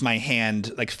force my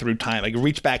hand like through time, like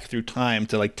reach back through time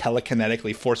to like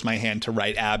telekinetically force my hand to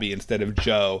write Abby instead of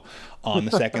Joe on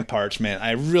the second parchment.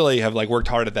 I really have like worked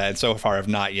hard at that, and so far I've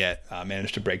not yet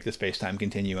managed to break the space-time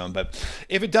continuum. But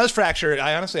if it does fracture,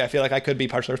 I feel like I could be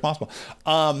partially responsible.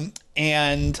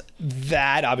 And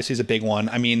that obviously is a big one.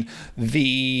 I mean,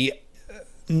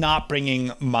 not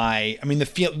bringing my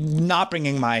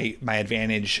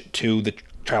advantage to the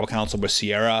tribal council with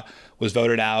Sierra was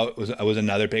voted out was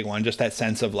another big one. Just that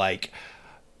sense of like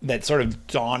that sort of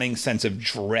dawning sense of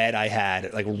dread I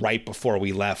had like right before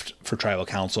we left for tribal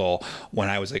council, when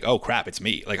I was like, oh crap, it's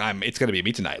me. Like it's going to be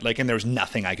me tonight. Like, and there was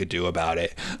nothing I could do about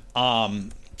it.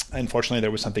 Unfortunately, there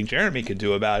was something Jeremy could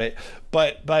do about it,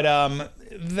 but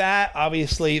that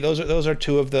obviously those are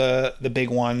two of the big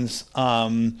ones.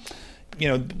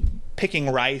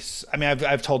 picking rice. I mean,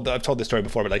 I've told this story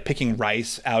before, but like picking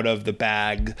rice out of the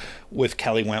bag with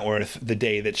Kelly Wentworth the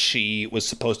day that she was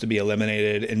supposed to be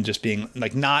eliminated, and just being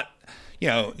like not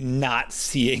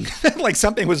seeing like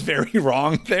something was very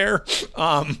wrong there.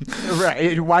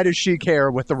 Right. Why does she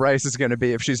care what the rice is going to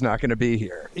be if she's not going to be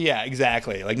here? Yeah,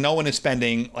 exactly. Like no one is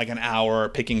spending like an hour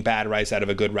picking bad rice out of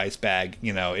a good rice bag,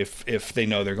 if they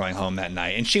know they're going home that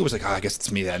night. And she was like, oh, I guess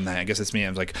it's me that night. I guess it's me. I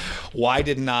was like, why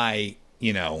didn't I,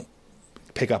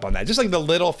 pick up on that? Just like the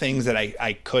little things that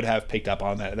I could have picked up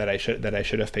on that I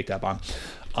should have picked up on.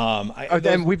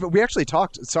 Then we actually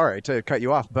talked, sorry to cut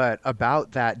you off, but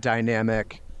about that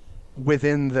dynamic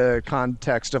within the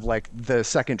context of like the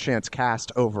Second Chance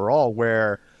cast overall,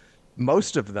 where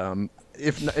most of them,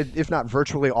 if not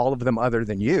virtually all of them other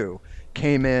than you,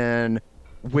 came in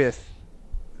with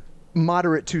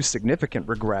moderate to significant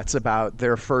regrets about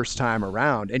their first time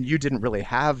around, and you didn't really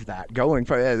have that going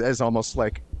for as almost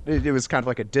like it was kind of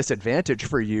like a disadvantage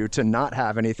for you to not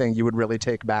have anything you would really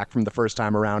take back from the first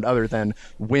time around other than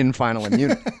win final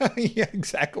immunity. Yeah,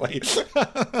 exactly.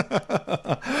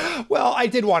 Well, I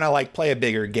did want to like play a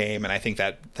bigger game, and I think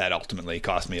that ultimately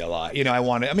cost me a lot. Yeah.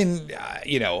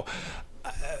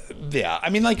 I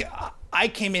mean, like I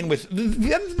came in with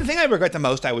the thing I regret the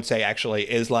most, I would say actually,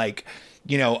 is like,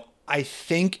 I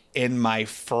think in my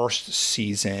first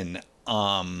season,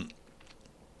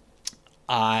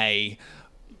 I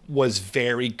was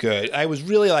very good. I was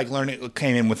really like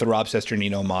came in with the Rob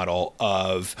Sesternino model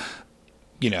of,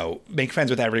 make friends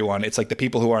with everyone. It's like the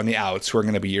people who are on the outs who are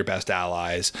going to be your best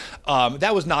allies.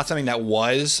 That was not something that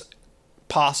was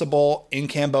possible in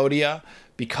Cambodia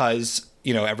because,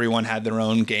 everyone had their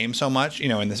own game so much,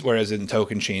 whereas in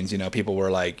Tocantins, people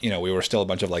were like, we were still a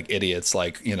bunch of like idiots,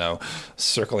 like,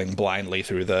 circling blindly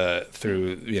through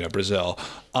Brazil.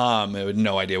 With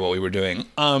no idea what we were doing.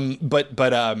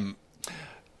 But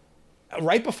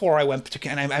right before I went to,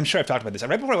 and I'm sure I've talked about this,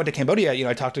 right before I went to Cambodia,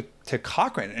 I talked to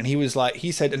Cochrane, and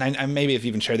he said, and I maybe have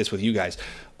even shared this with you guys.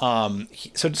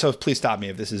 So please stop me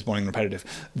if this is boring and repetitive.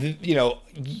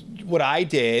 What I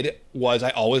did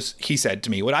was he said to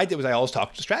me, what I did was I always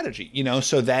talked to strategy,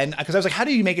 so then, because I was like, how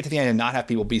do you make it to the end and not have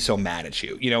people be so mad at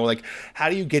you? Like, how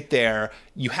do you get there?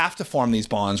 You have to form these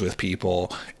bonds with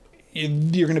people.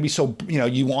 You're going to be so,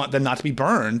 you want them not to be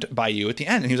burned by you at the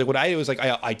end. And he was like, what I did was like,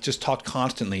 I just talked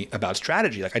constantly about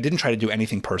strategy. Like I didn't try to do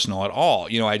anything personal at all.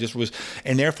 I just was,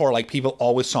 and therefore like people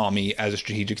always saw me as a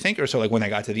strategic thinker. So like when I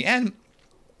got to the end,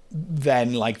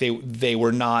 then like they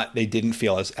didn't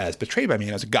feel as betrayed by me.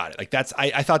 And I was like, got it. Like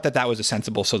I thought that was a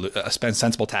sensible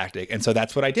tactic. And so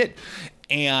that's what I did.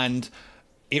 And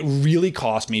it really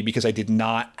cost me because I did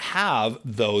not have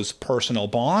those personal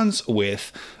bonds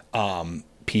with,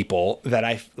 people that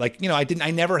I like,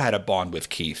 I never had a bond with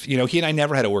Keith. He and I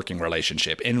never had a working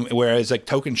relationship. And whereas like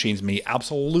Tocantins, me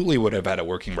absolutely would have had a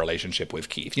working relationship with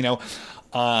Keith.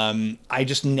 I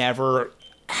just never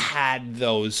had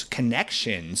those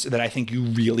connections that I think you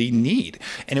really need.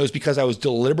 And it was because I was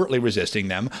deliberately resisting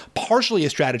them, partially a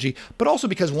strategy, but also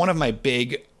because one of my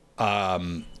big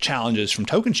challenges from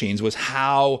Tocantins was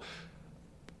how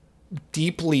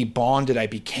deeply bonded I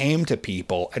became to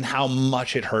people and how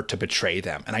much it hurt to betray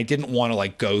them. And I didn't want to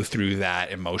like go through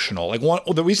that emotional,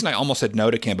 the reason I almost said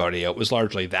no to Cambodia was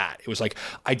largely that. It was like,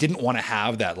 I didn't want to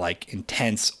have that like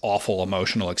intense, awful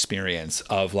emotional experience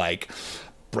of like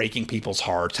breaking people's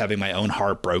hearts, having my own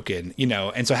heart broken,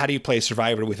 and so how do you play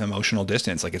Survivor with emotional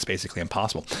distance? Like it's basically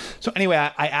impossible. So anyway,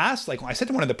 I asked, like, I said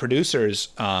to one of the producers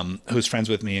who's friends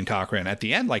with me in Cochrane at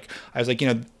the end, like, I was like,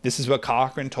 this is what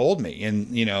Cochrane told me.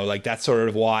 And, like, that's sort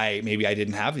of why maybe I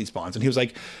didn't have these bonds. And he was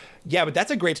like, yeah, but that's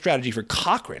a great strategy for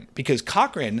Cochrane because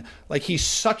Cochrane, like, he's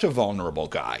such a vulnerable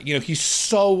guy. He's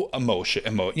so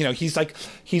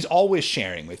he's always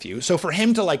sharing with you. So for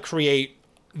him to like create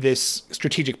this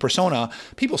strategic persona,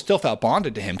 people still felt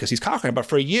bonded to him because he's Cochrane. But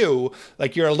for you,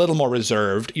 like, you're a little more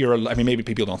reserved. Maybe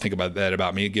people don't think about that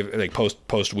about me,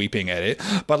 post weeping at it,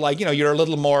 but like, you're a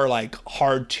little more like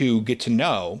hard to get to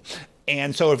know.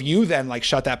 And so if you then like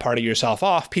shut that part of yourself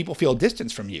off, people feel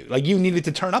distance from you. Like you needed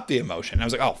to turn up the emotion. I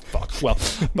was like, oh fuck. Well,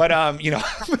 but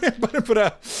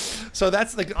so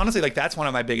that's like, honestly, like that's one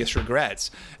of my biggest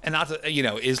regrets. And not to,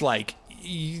 is like,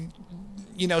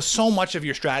 so much of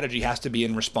your strategy has to be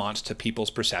in response to people's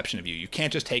perception of you. You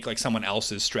can't just take like someone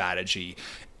else's strategy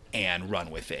and run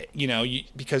with it,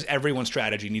 because everyone's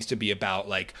strategy needs to be about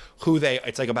like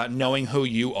it's like about knowing who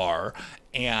you are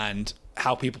and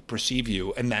how people perceive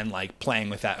you and then like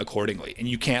playing with that accordingly. And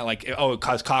you can't like,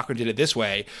 because Cochrane did it this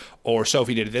way, or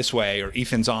Sophie did it this way, or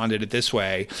Ethan Zahn did it this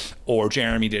way, or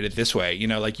Jeremy did it this way.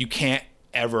 Like you can't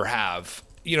ever have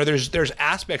there's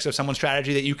aspects of someone's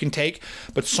strategy that you can take,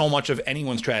 but so much of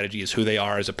anyone's strategy is who they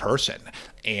are as a person,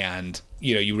 and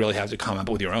you really have to come up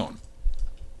with your own.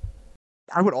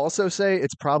 I would also say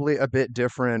it's probably a bit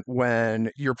different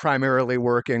when you're primarily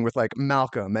working with like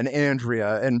Malcolm and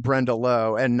Andrea and Brenda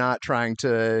Lowe and not trying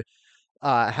to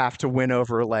have to win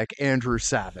over like Andrew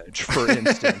Savage, for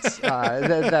instance.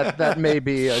 That may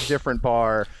be a different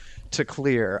bar to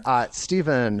clear.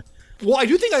 Stephen. Well, I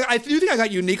do think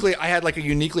I had like a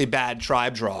uniquely bad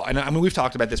tribe draw, and I mean we've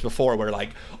talked about this before, where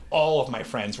like all of my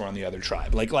friends were on the other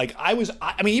tribe. Like I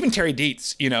mean even Terry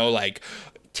Dietz, like.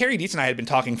 Terry Dietz and I had been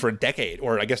talking for a decade,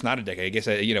 or I guess not a decade. I guess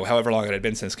however long it had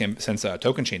been since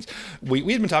Token Chains. We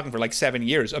had been talking for like 7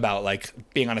 years about like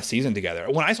being on a season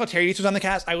together. When I saw Terry Dietz was on the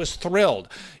cast, I was thrilled,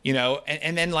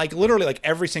 and then like literally like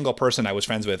every single person I was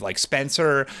friends with, like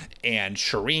Spencer and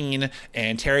Shireen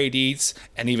and Terry Dietz,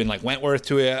 and even like Wentworth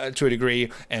to a degree,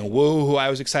 and Wu, who I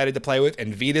was excited to play with,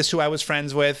 and Vetus, who I was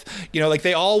friends with, like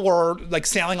they all were like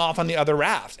sailing off on the other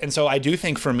raft. And so I do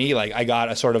think for me, like I got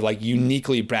a sort of like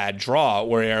uniquely bad draw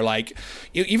where like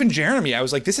even Jeremy, I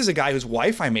was like, this is a guy whose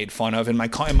wife I made fun of in my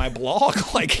blog.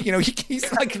 Like,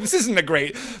 he's like, this isn't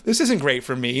great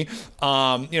for me.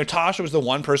 Tasha was the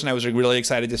one person I was really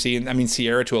excited to see, and I mean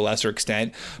Sierra to a lesser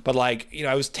extent, but like,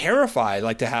 I was terrified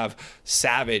like to have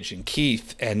Savage and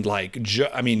Keith and like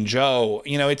Joe,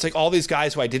 it's like all these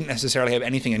guys who I didn't necessarily have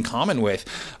anything in common with,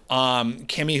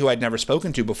 Kimmy, who I'd never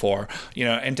spoken to before,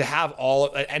 and to have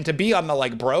and to be on the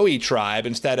like bro-y tribe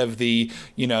instead of the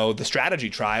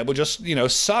strategy tribe, would just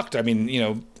sucked. I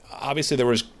mean, obviously there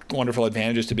was wonderful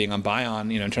advantages to being on Bion,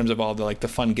 in terms of all the like the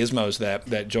fun gizmos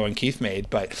that Joe and Keith made,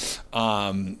 but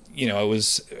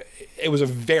it was a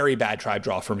very bad tribe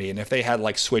draw for me. And if they had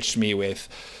like switched me with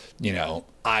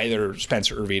either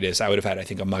Spencer or Vetus, I would have had, I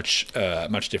think, a much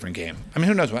different game. I mean,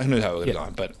 who knows how it would have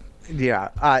gone, but. Yeah.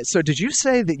 So did you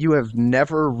say that you have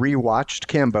never rewatched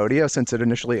Cambodia since it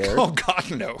initially aired? Oh, God,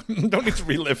 no. Don't need to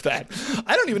relive that.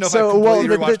 I don't even know if I've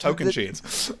completely rewatched Token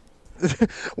Chains.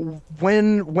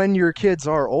 When your kids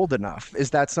are old enough,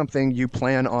 is that something you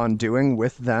plan on doing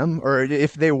with them? Or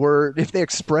if they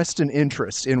expressed an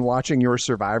interest in watching your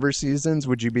Survivor seasons,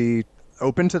 would you be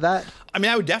open to that? I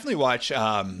mean, I would definitely watch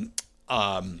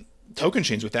Token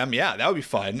Chains with them. Yeah, that would be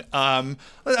fun. I mean,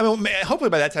 hopefully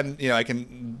by that time, I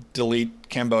can delete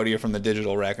Cambodia from the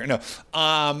digital record. No,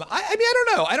 I mean, I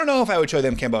don't know. I don't know if I would show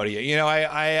them Cambodia.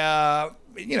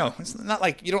 It's not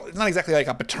like it's not exactly like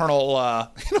a paternal.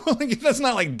 Like that's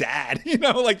not like dad.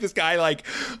 Like this guy like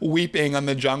weeping on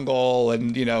the jungle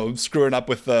and screwing up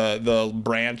with the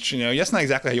branch. That's not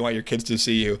exactly how you want your kids to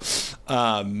see you.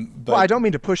 But well, I don't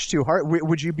mean to push too hard.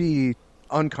 Would you be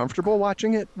uncomfortable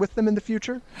watching it with them in the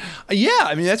future? Yeah,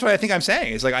 I mean that's what I think I'm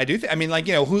saying. It's like I do. I mean, like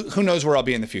who knows where I'll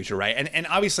be in the future, right? And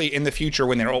obviously in the future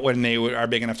when they are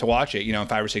big enough to watch it, in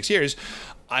 5 or 6 years,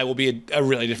 I will be a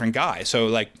really different guy. So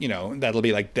like that'll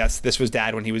be like this was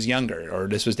dad when he was younger, or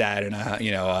this was dad in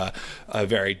a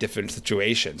very different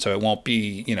situation. So it won't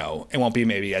be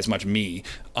maybe as much me,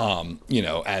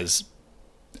 as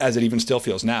it even still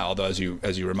feels now. Although as you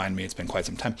remind me, it's been quite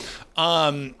some time.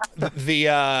 But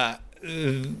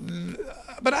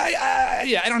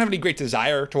I don't have any great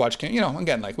desire to watch.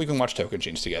 Again, like we can watch Token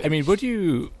Chains together. I mean, would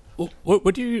you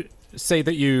say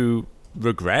that you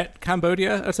regret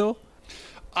Cambodia at all?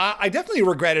 I definitely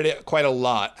regretted it quite a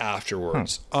lot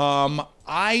afterwards. I'm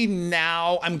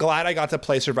glad I got to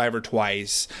play Survivor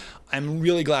twice. I'm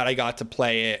really glad I got to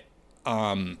play it.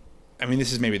 I mean,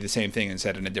 this is maybe the same thing and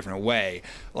said in a different way.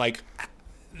 Like,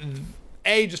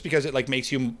 just because it like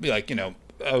makes you like a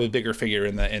bigger figure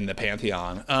in the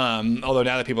pantheon. Although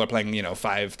now that people are playing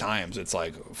 5 times, it's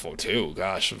like 2.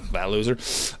 Gosh, that loser.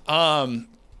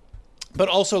 But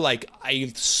also like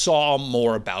I saw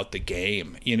more about the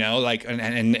game, like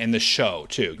and the show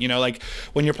too. Like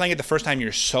when you're playing it the first time,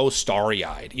 you're so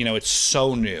starry-eyed. It's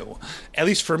so new. At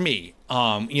least for me.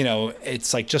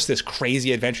 It's like just this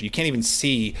crazy adventure. You can't even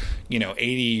see,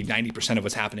 80-90% of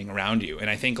what's happening around you. And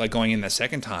I think like going in the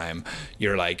second time,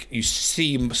 you're like, you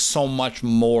see so much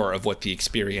more of what the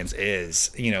experience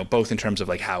is, both in terms of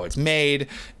like how it's made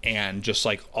and just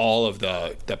like all of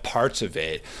the parts of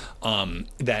it,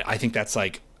 that I think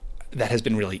that has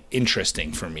been really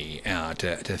interesting for me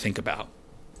to think about.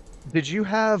 Did you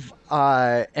have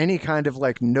any kind of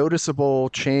like noticeable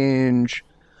change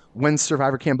when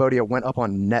Survivor Cambodia went up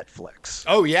on Netflix?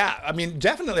 Oh, yeah. I mean,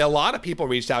 definitely a lot of people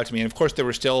reached out to me. And of course, there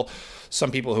were still some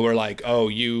people who were like, oh,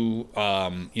 you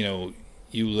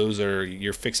loser,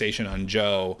 your fixation on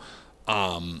Joe.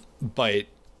 But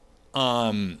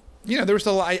there was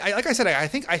still, like I said, I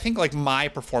think like my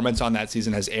performance on that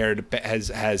season has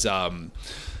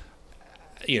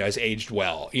has aged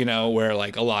well, where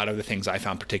like a lot of the things I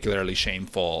found particularly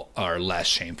shameful are less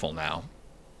shameful now.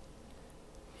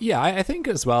 Yeah, I think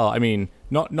as well. I mean,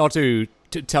 not to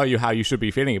tell you how you should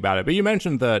be feeling about it, but you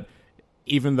mentioned that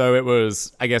even though it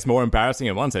was, I guess, more embarrassing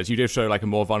in one sense, you did show like a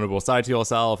more vulnerable side to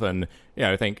yourself, and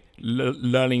I think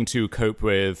learning to cope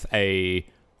with a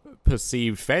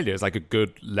perceived failure is like a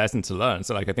good lesson to learn.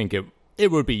 So like I think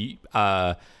it would be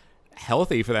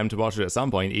healthy for them to watch it at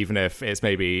some point, even if it's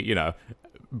maybe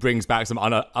brings back some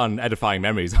unedifying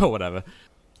memories or whatever.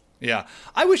 Yeah,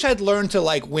 I wish I'd learned to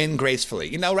like win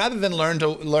gracefully. Rather than learn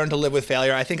to live with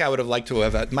failure. I think I would have liked to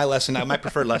have my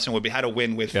preferred lesson would be how to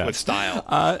win with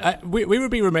style. We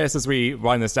would be remiss as we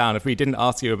wind this down if we didn't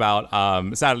ask you about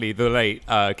sadly the late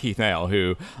Keith Nail,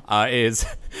 who is,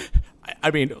 I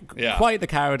mean, quite the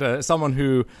character. Someone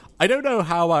who I don't know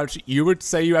how much you would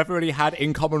say you ever really had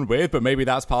in common with, but maybe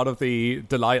that's part of the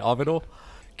delight of it all.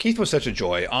 Keith was such a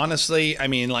joy, honestly. I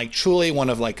mean, like, truly one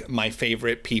of like my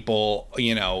favorite people,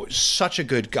 such a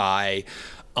good guy.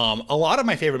 A lot of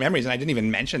my favorite memories, and I didn't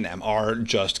even mention them, are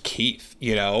just Keith,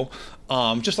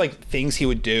 just like things he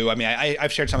would do. I mean,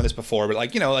 I've shared some of this before, but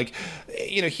like,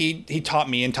 he taught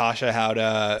me and Tasha how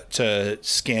to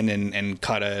skin and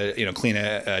cut clean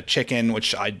a chicken,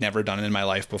 which I'd never done in my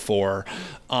life before.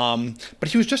 But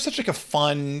he was just such like a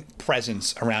fun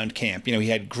presence around camp. He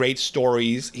had great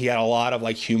stories. He had a lot of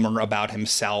like humor about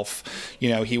himself.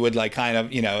 He would like kind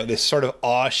of, this sort of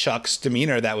aw shucks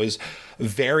demeanor that was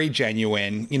very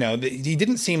genuine. He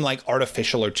didn't seem like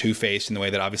artificial or two-faced in the way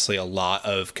that obviously a lot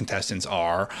of contestants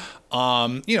are.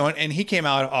 And he came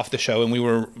out off the show and we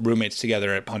were roommates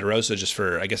together at Ponderosa just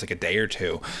for, I guess, like a day or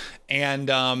two.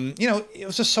 And, it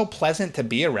was just so pleasant to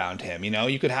be around him.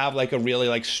 You could have like a really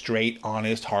like straight,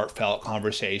 honest, heartfelt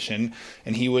conversation.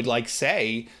 And he would like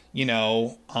say,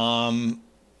 it's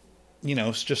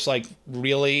just like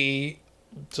really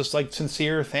just like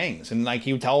sincere things. And like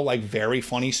he would tell like very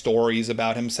funny stories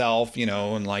about himself,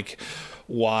 and like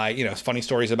why, funny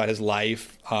stories about his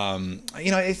life.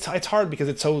 It's hard because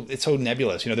it's so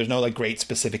nebulous. There's no like great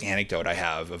specific anecdote I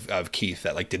have of Keith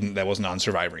that that wasn't on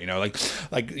Survivor, him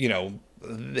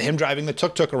driving the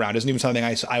tuk-tuk around isn't even something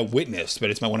I witnessed, but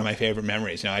it's one of my favorite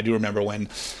memories. I do remember when,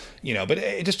 but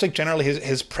it just like generally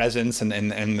his presence and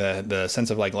the sense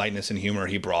of like lightness and humor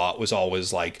he brought was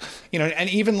always like, and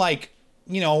even like,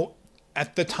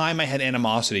 at the time I had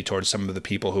animosity towards some of the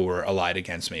people who were allied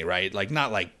against me, right? Like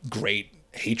not like great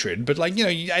hatred, but like,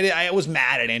 I was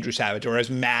mad at Andrew Savage or I was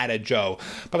mad at Joe,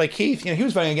 but like Keith, he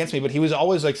was voting against me, but he was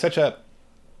always like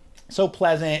so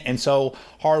pleasant and so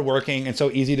hardworking and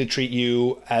so easy to treat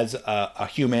you as a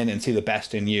human and see the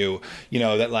best in you,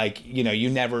 that like, you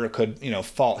never could,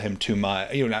 fault him too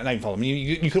much, not even fault him.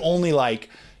 You could only like,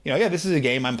 this is a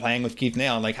game I'm playing with Keith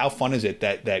Nail, and like how fun is it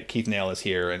that Keith Nail is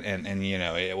here, and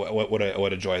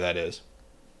what a joy that is.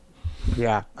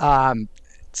 Yeah.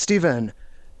 Stephen,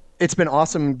 it's been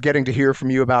awesome getting to hear from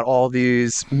you about all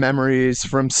these memories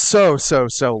from so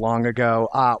long ago.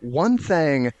 One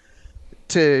thing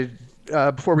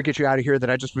before we get you out of here that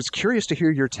I just was curious to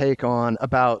hear your take on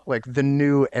about like the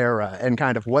new era and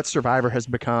kind of what Survivor has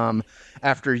become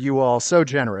after you all so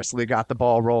generously got the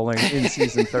ball rolling in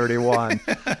season 31.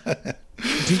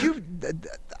 Do you?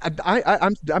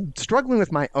 I'm struggling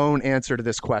with my own answer to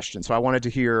this question, so I wanted to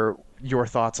hear your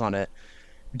thoughts on it.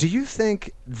 Do you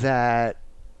think that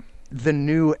the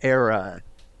new era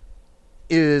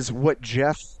is what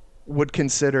Jeff would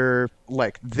consider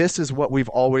like this is what we've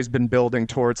always been building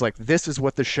towards, like this is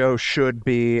what the show should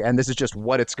be and this is just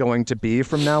what it's going to be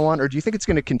from now on, or do you think it's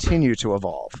going to continue to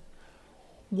evolve?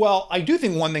 Well, I do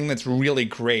think one thing that's really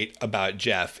great about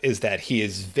Jeff is that he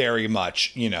is very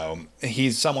much,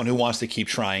 he's someone who wants to keep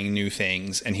trying new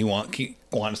things and he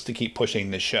wants to keep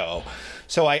pushing the show.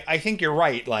 So I think you're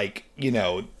right, like,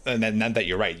 and not that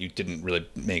you're right, you didn't really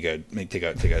take a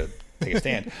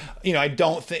stand. I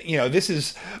don't think, this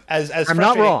is as I'm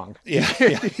not wrong. Yeah,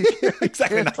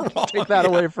 exactly. Not wrong. Take that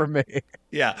away from me.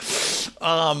 Yeah.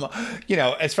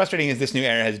 As frustrating as this new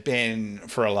era has been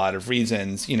for a lot of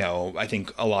reasons, I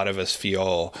think a lot of us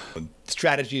feel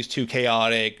strategy is too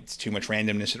chaotic. It's too much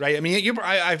randomness, right? I mean, you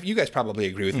guys probably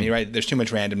agree with me, right? There's too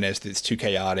much randomness. It's too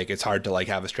chaotic. It's hard to like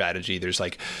have a strategy. There's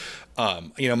like,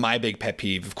 my big pet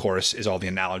peeve, of course, is all the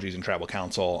analogies in Tribal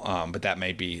Council. But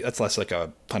that's less like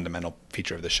a fundamental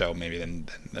feature of the show, maybe than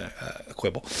a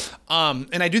quibble.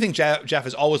 And I do think Jeff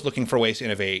is always looking for ways to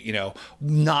innovate,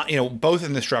 both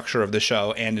in the structure of the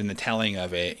show and in the telling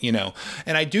of it,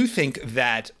 and I do think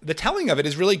that the telling of it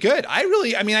is really good. I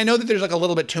know that there's like a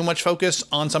little bit too much focus focus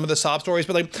on some of the sob stories,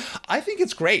 but like, I think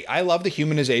it's great. I love the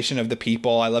humanization of the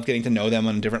people. I love getting to know them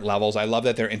on different levels. I love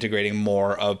that they're integrating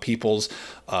more of people's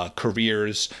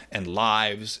careers and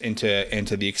lives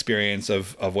into the experience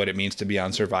of what it means to be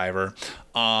on Survivor.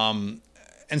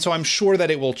 And so I'm sure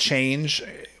that it will change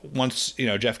once,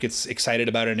 Jeff gets excited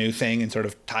about a new thing and sort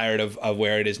of tired of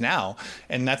where it is now.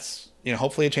 And that's,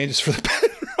 hopefully it changes for the better.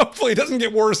 Hopefully it doesn't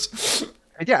get worse.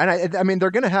 Yeah, and I mean, they're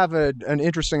going to have an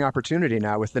interesting opportunity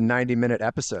now with the 90-minute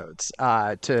episodes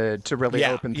to really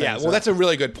open things up. Well, that's a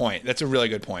really good point.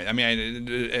 I mean,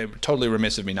 it totally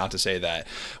remiss of me not to say that,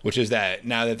 which is that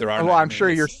now that there are... Well, I'm sure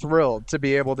you're thrilled to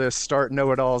be able to start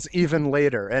Know-It-Alls even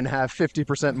later and have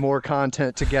 50% more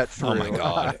content to get through. Oh, my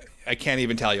God. I can't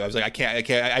even tell you. I was like, I can't.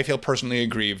 I feel personally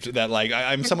aggrieved that like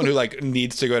I'm someone who like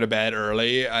needs to go to bed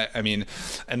early. I mean,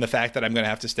 and the fact that I'm going to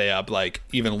have to stay up like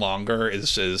even longer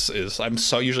is I'm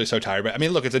usually so tired. But I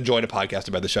mean, look, it's a joy to podcast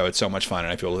about the show. It's so much fun,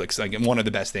 and I feel like one of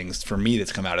the best things for me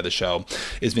that's come out of the show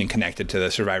is being connected to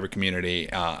the Survivor community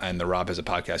and the Rob as a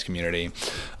podcast community.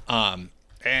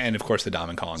 And of course the Dom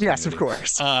and Colin community. Yes, of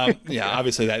course.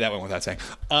 Obviously that went without saying.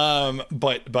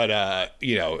 But to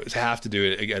have to do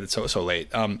it again so late.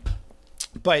 I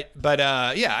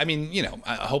mean,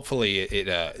 hopefully it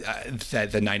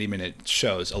that the 90-minute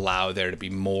shows allow there to be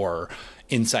more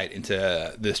insight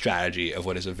into the strategy of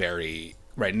what is a very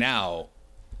right now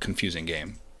confusing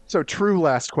game. So true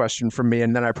last question from me,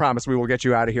 and then I promise we will get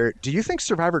you out of here. Do you think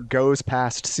Survivor goes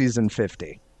past season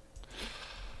 50?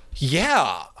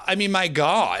 Yeah. I mean, my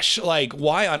gosh, like,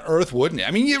 why on earth wouldn't it?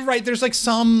 I mean, you're right. There's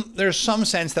some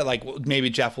sense that like maybe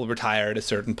Jeff will retire at a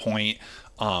certain point.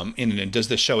 And does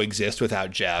the show exist without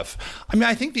Jeff? I mean,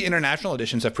 I think the international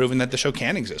editions have proven that the show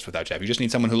can exist without Jeff. You just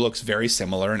need someone who looks very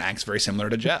similar and acts very similar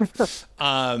to Jeff.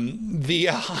 Honestly,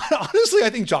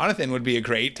 I think Jonathan would be a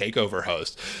great takeover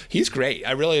host. He's great.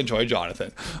 I really enjoy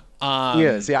Jonathan. He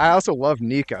is. Yeah, I also love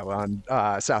Nico on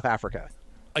South Africa.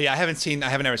 Oh, yeah, I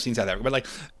haven't ever seen South Africa, but like,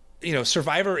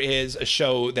 Survivor is a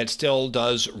show that still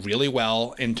does really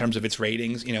well in terms of its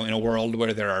ratings, in a world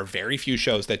where there are very few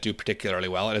shows that do particularly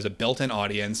well. It has a built-in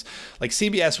audience. Like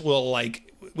CBS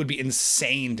would be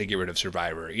insane to get rid of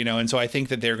Survivor, and so I think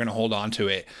that they're going to hold on to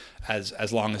it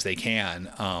as long as they can.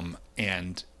 I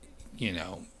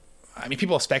mean,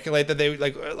 people speculate that they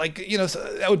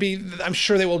that would be, I'm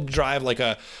sure they will drive like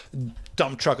a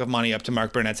dump truck of money up to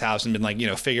Mark Burnett's house and been like,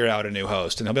 figure out a new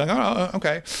host. And he'll be like, oh,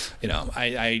 okay.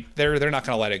 They're not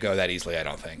going to let it go that easily, I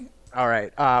don't think. All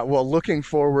right. Well, looking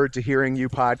forward to hearing you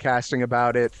podcasting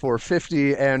about it for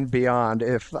 50 and beyond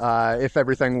if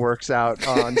everything works out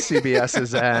on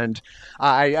CBS's end.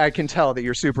 I can tell that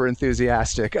you're super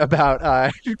enthusiastic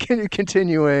about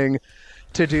continuing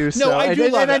to do so. No, I do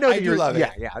love it. I do love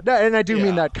it. Yeah. And I do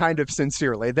mean that kind of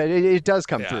sincerely, that it does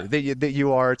come through, that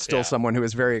you are still someone who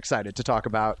is very excited to talk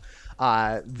about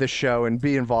the show and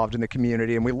be involved in the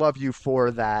community. And we love you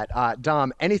for that.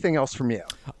 Dom, anything else from you?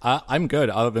 I'm good,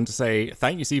 other than to say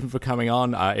thank you, Stephen, for coming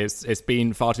on. It's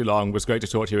been far too long. It was great to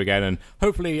talk to you again. And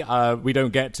hopefully we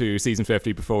don't get to season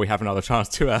 50 before we have another chance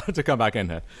to come back in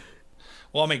here.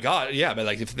 Well, I mean, God, yeah, but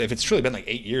like if it's truly been like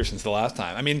 8 years since the last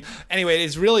time. I mean, anyway,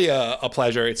 it's really a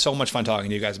pleasure. It's so much fun talking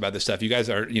to you guys about this stuff. You guys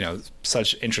are,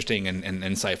 such interesting and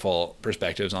insightful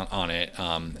perspectives on it.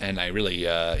 And I really,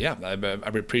 I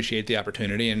appreciate the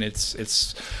opportunity. And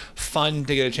it's fun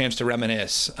to get a chance to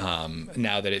reminisce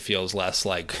now that it feels less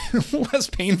like less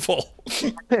painful.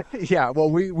 Yeah,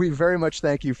 well, we very much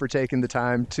thank you for taking the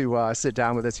time to sit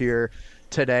down with us here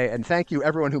today, and thank you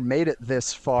everyone who made it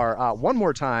this far. One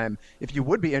more time, if you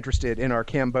would be interested in our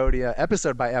Cambodia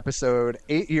episode by episode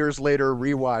 8 years later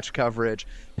rewatch coverage,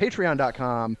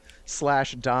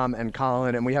 patreon.com/Dom and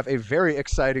Colin, and we have a very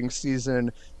exciting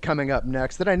season coming up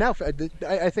next that I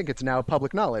think it's now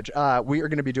public knowledge. We are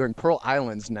going to be doing Pearl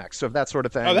Islands next, so if that sort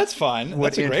of thing that's fun.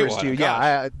 would That's a interest great one. you.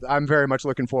 Yeah, I'm very much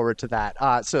looking forward to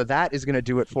that. So that is going to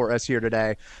do it for us here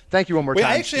today. Thank you one more time.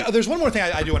 Actually, there's one more thing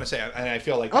I do want to say, and I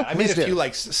feel like I made a few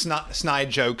like snide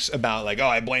jokes about like,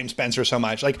 I blame Spencer so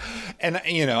much, like, and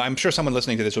I'm sure someone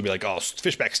listening to this will be like,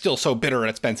 Fishbach's still so bitter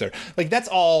at Spencer. Like, that's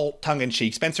all tongue in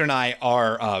cheek. Spencer and I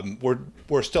are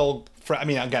we're still. I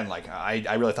mean, again, like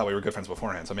I really thought we were good friends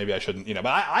beforehand, so maybe I shouldn't, but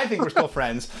I think we're still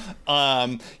friends.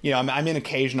 I'm in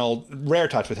occasional rare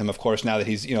touch with him, of course, now that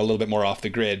he's, a little bit more off the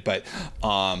grid, but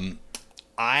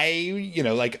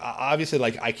obviously,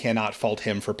 like, I cannot fault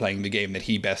him for playing the game that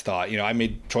he best thought. I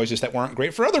made choices that weren't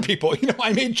great for other people.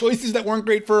 I made choices that weren't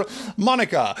great for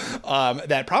Monica,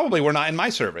 that probably were not in my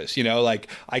service. Like,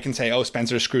 I can say,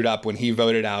 Spencer screwed up when he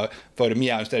voted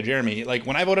me out instead of Jeremy. Like,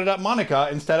 when I voted out Monica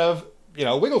instead of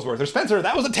Wigglesworth or Spencer,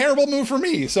 that was a terrible move for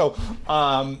me. So,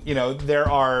 there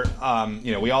are,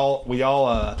 we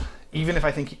all, even if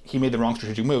I think he made the wrong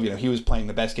strategic move, he was playing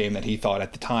the best game that he thought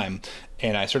at the time,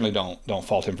 and I certainly don't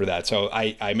fault him for that. So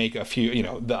I make a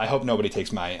few, I hope nobody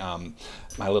takes my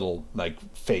my little like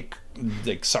fake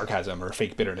like sarcasm or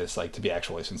fake bitterness like to be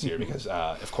actually sincere, because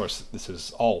of course this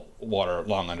is all water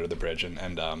long under the bridge, and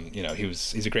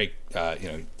he's a great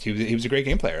he was a great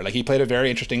game player. Like, he played a very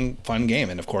interesting, fun game,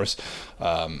 and of course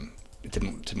it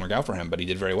didn't work out for him, but he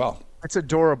did very well. It's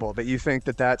adorable that you think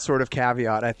that sort of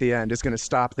caveat at the end is going to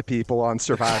stop the people on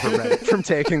Survivor Reddit from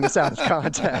taking this out of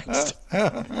context.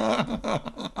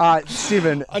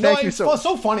 Stephen, thank you so much. It's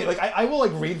so funny. Like, I will like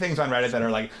read things on Reddit that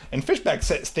are like, and Fishbach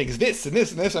thinks this and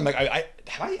this and this. I'm like, have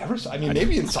I ever? I mean,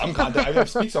 maybe in some context. I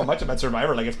speak so much about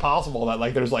Survivor, like it's possible that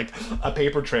like there's like a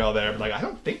paper trail there, but like I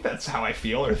don't think that's how I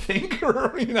feel or think,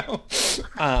 or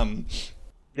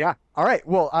Yeah. All right.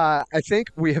 Well, I think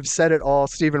we have said it all.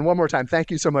 Stephen, one more time, thank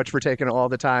you so much for taking all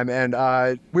the time,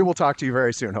 and we will talk to you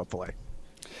very soon, hopefully.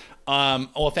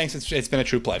 Well, thanks. It's been a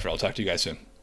true pleasure. I'll talk to you guys soon.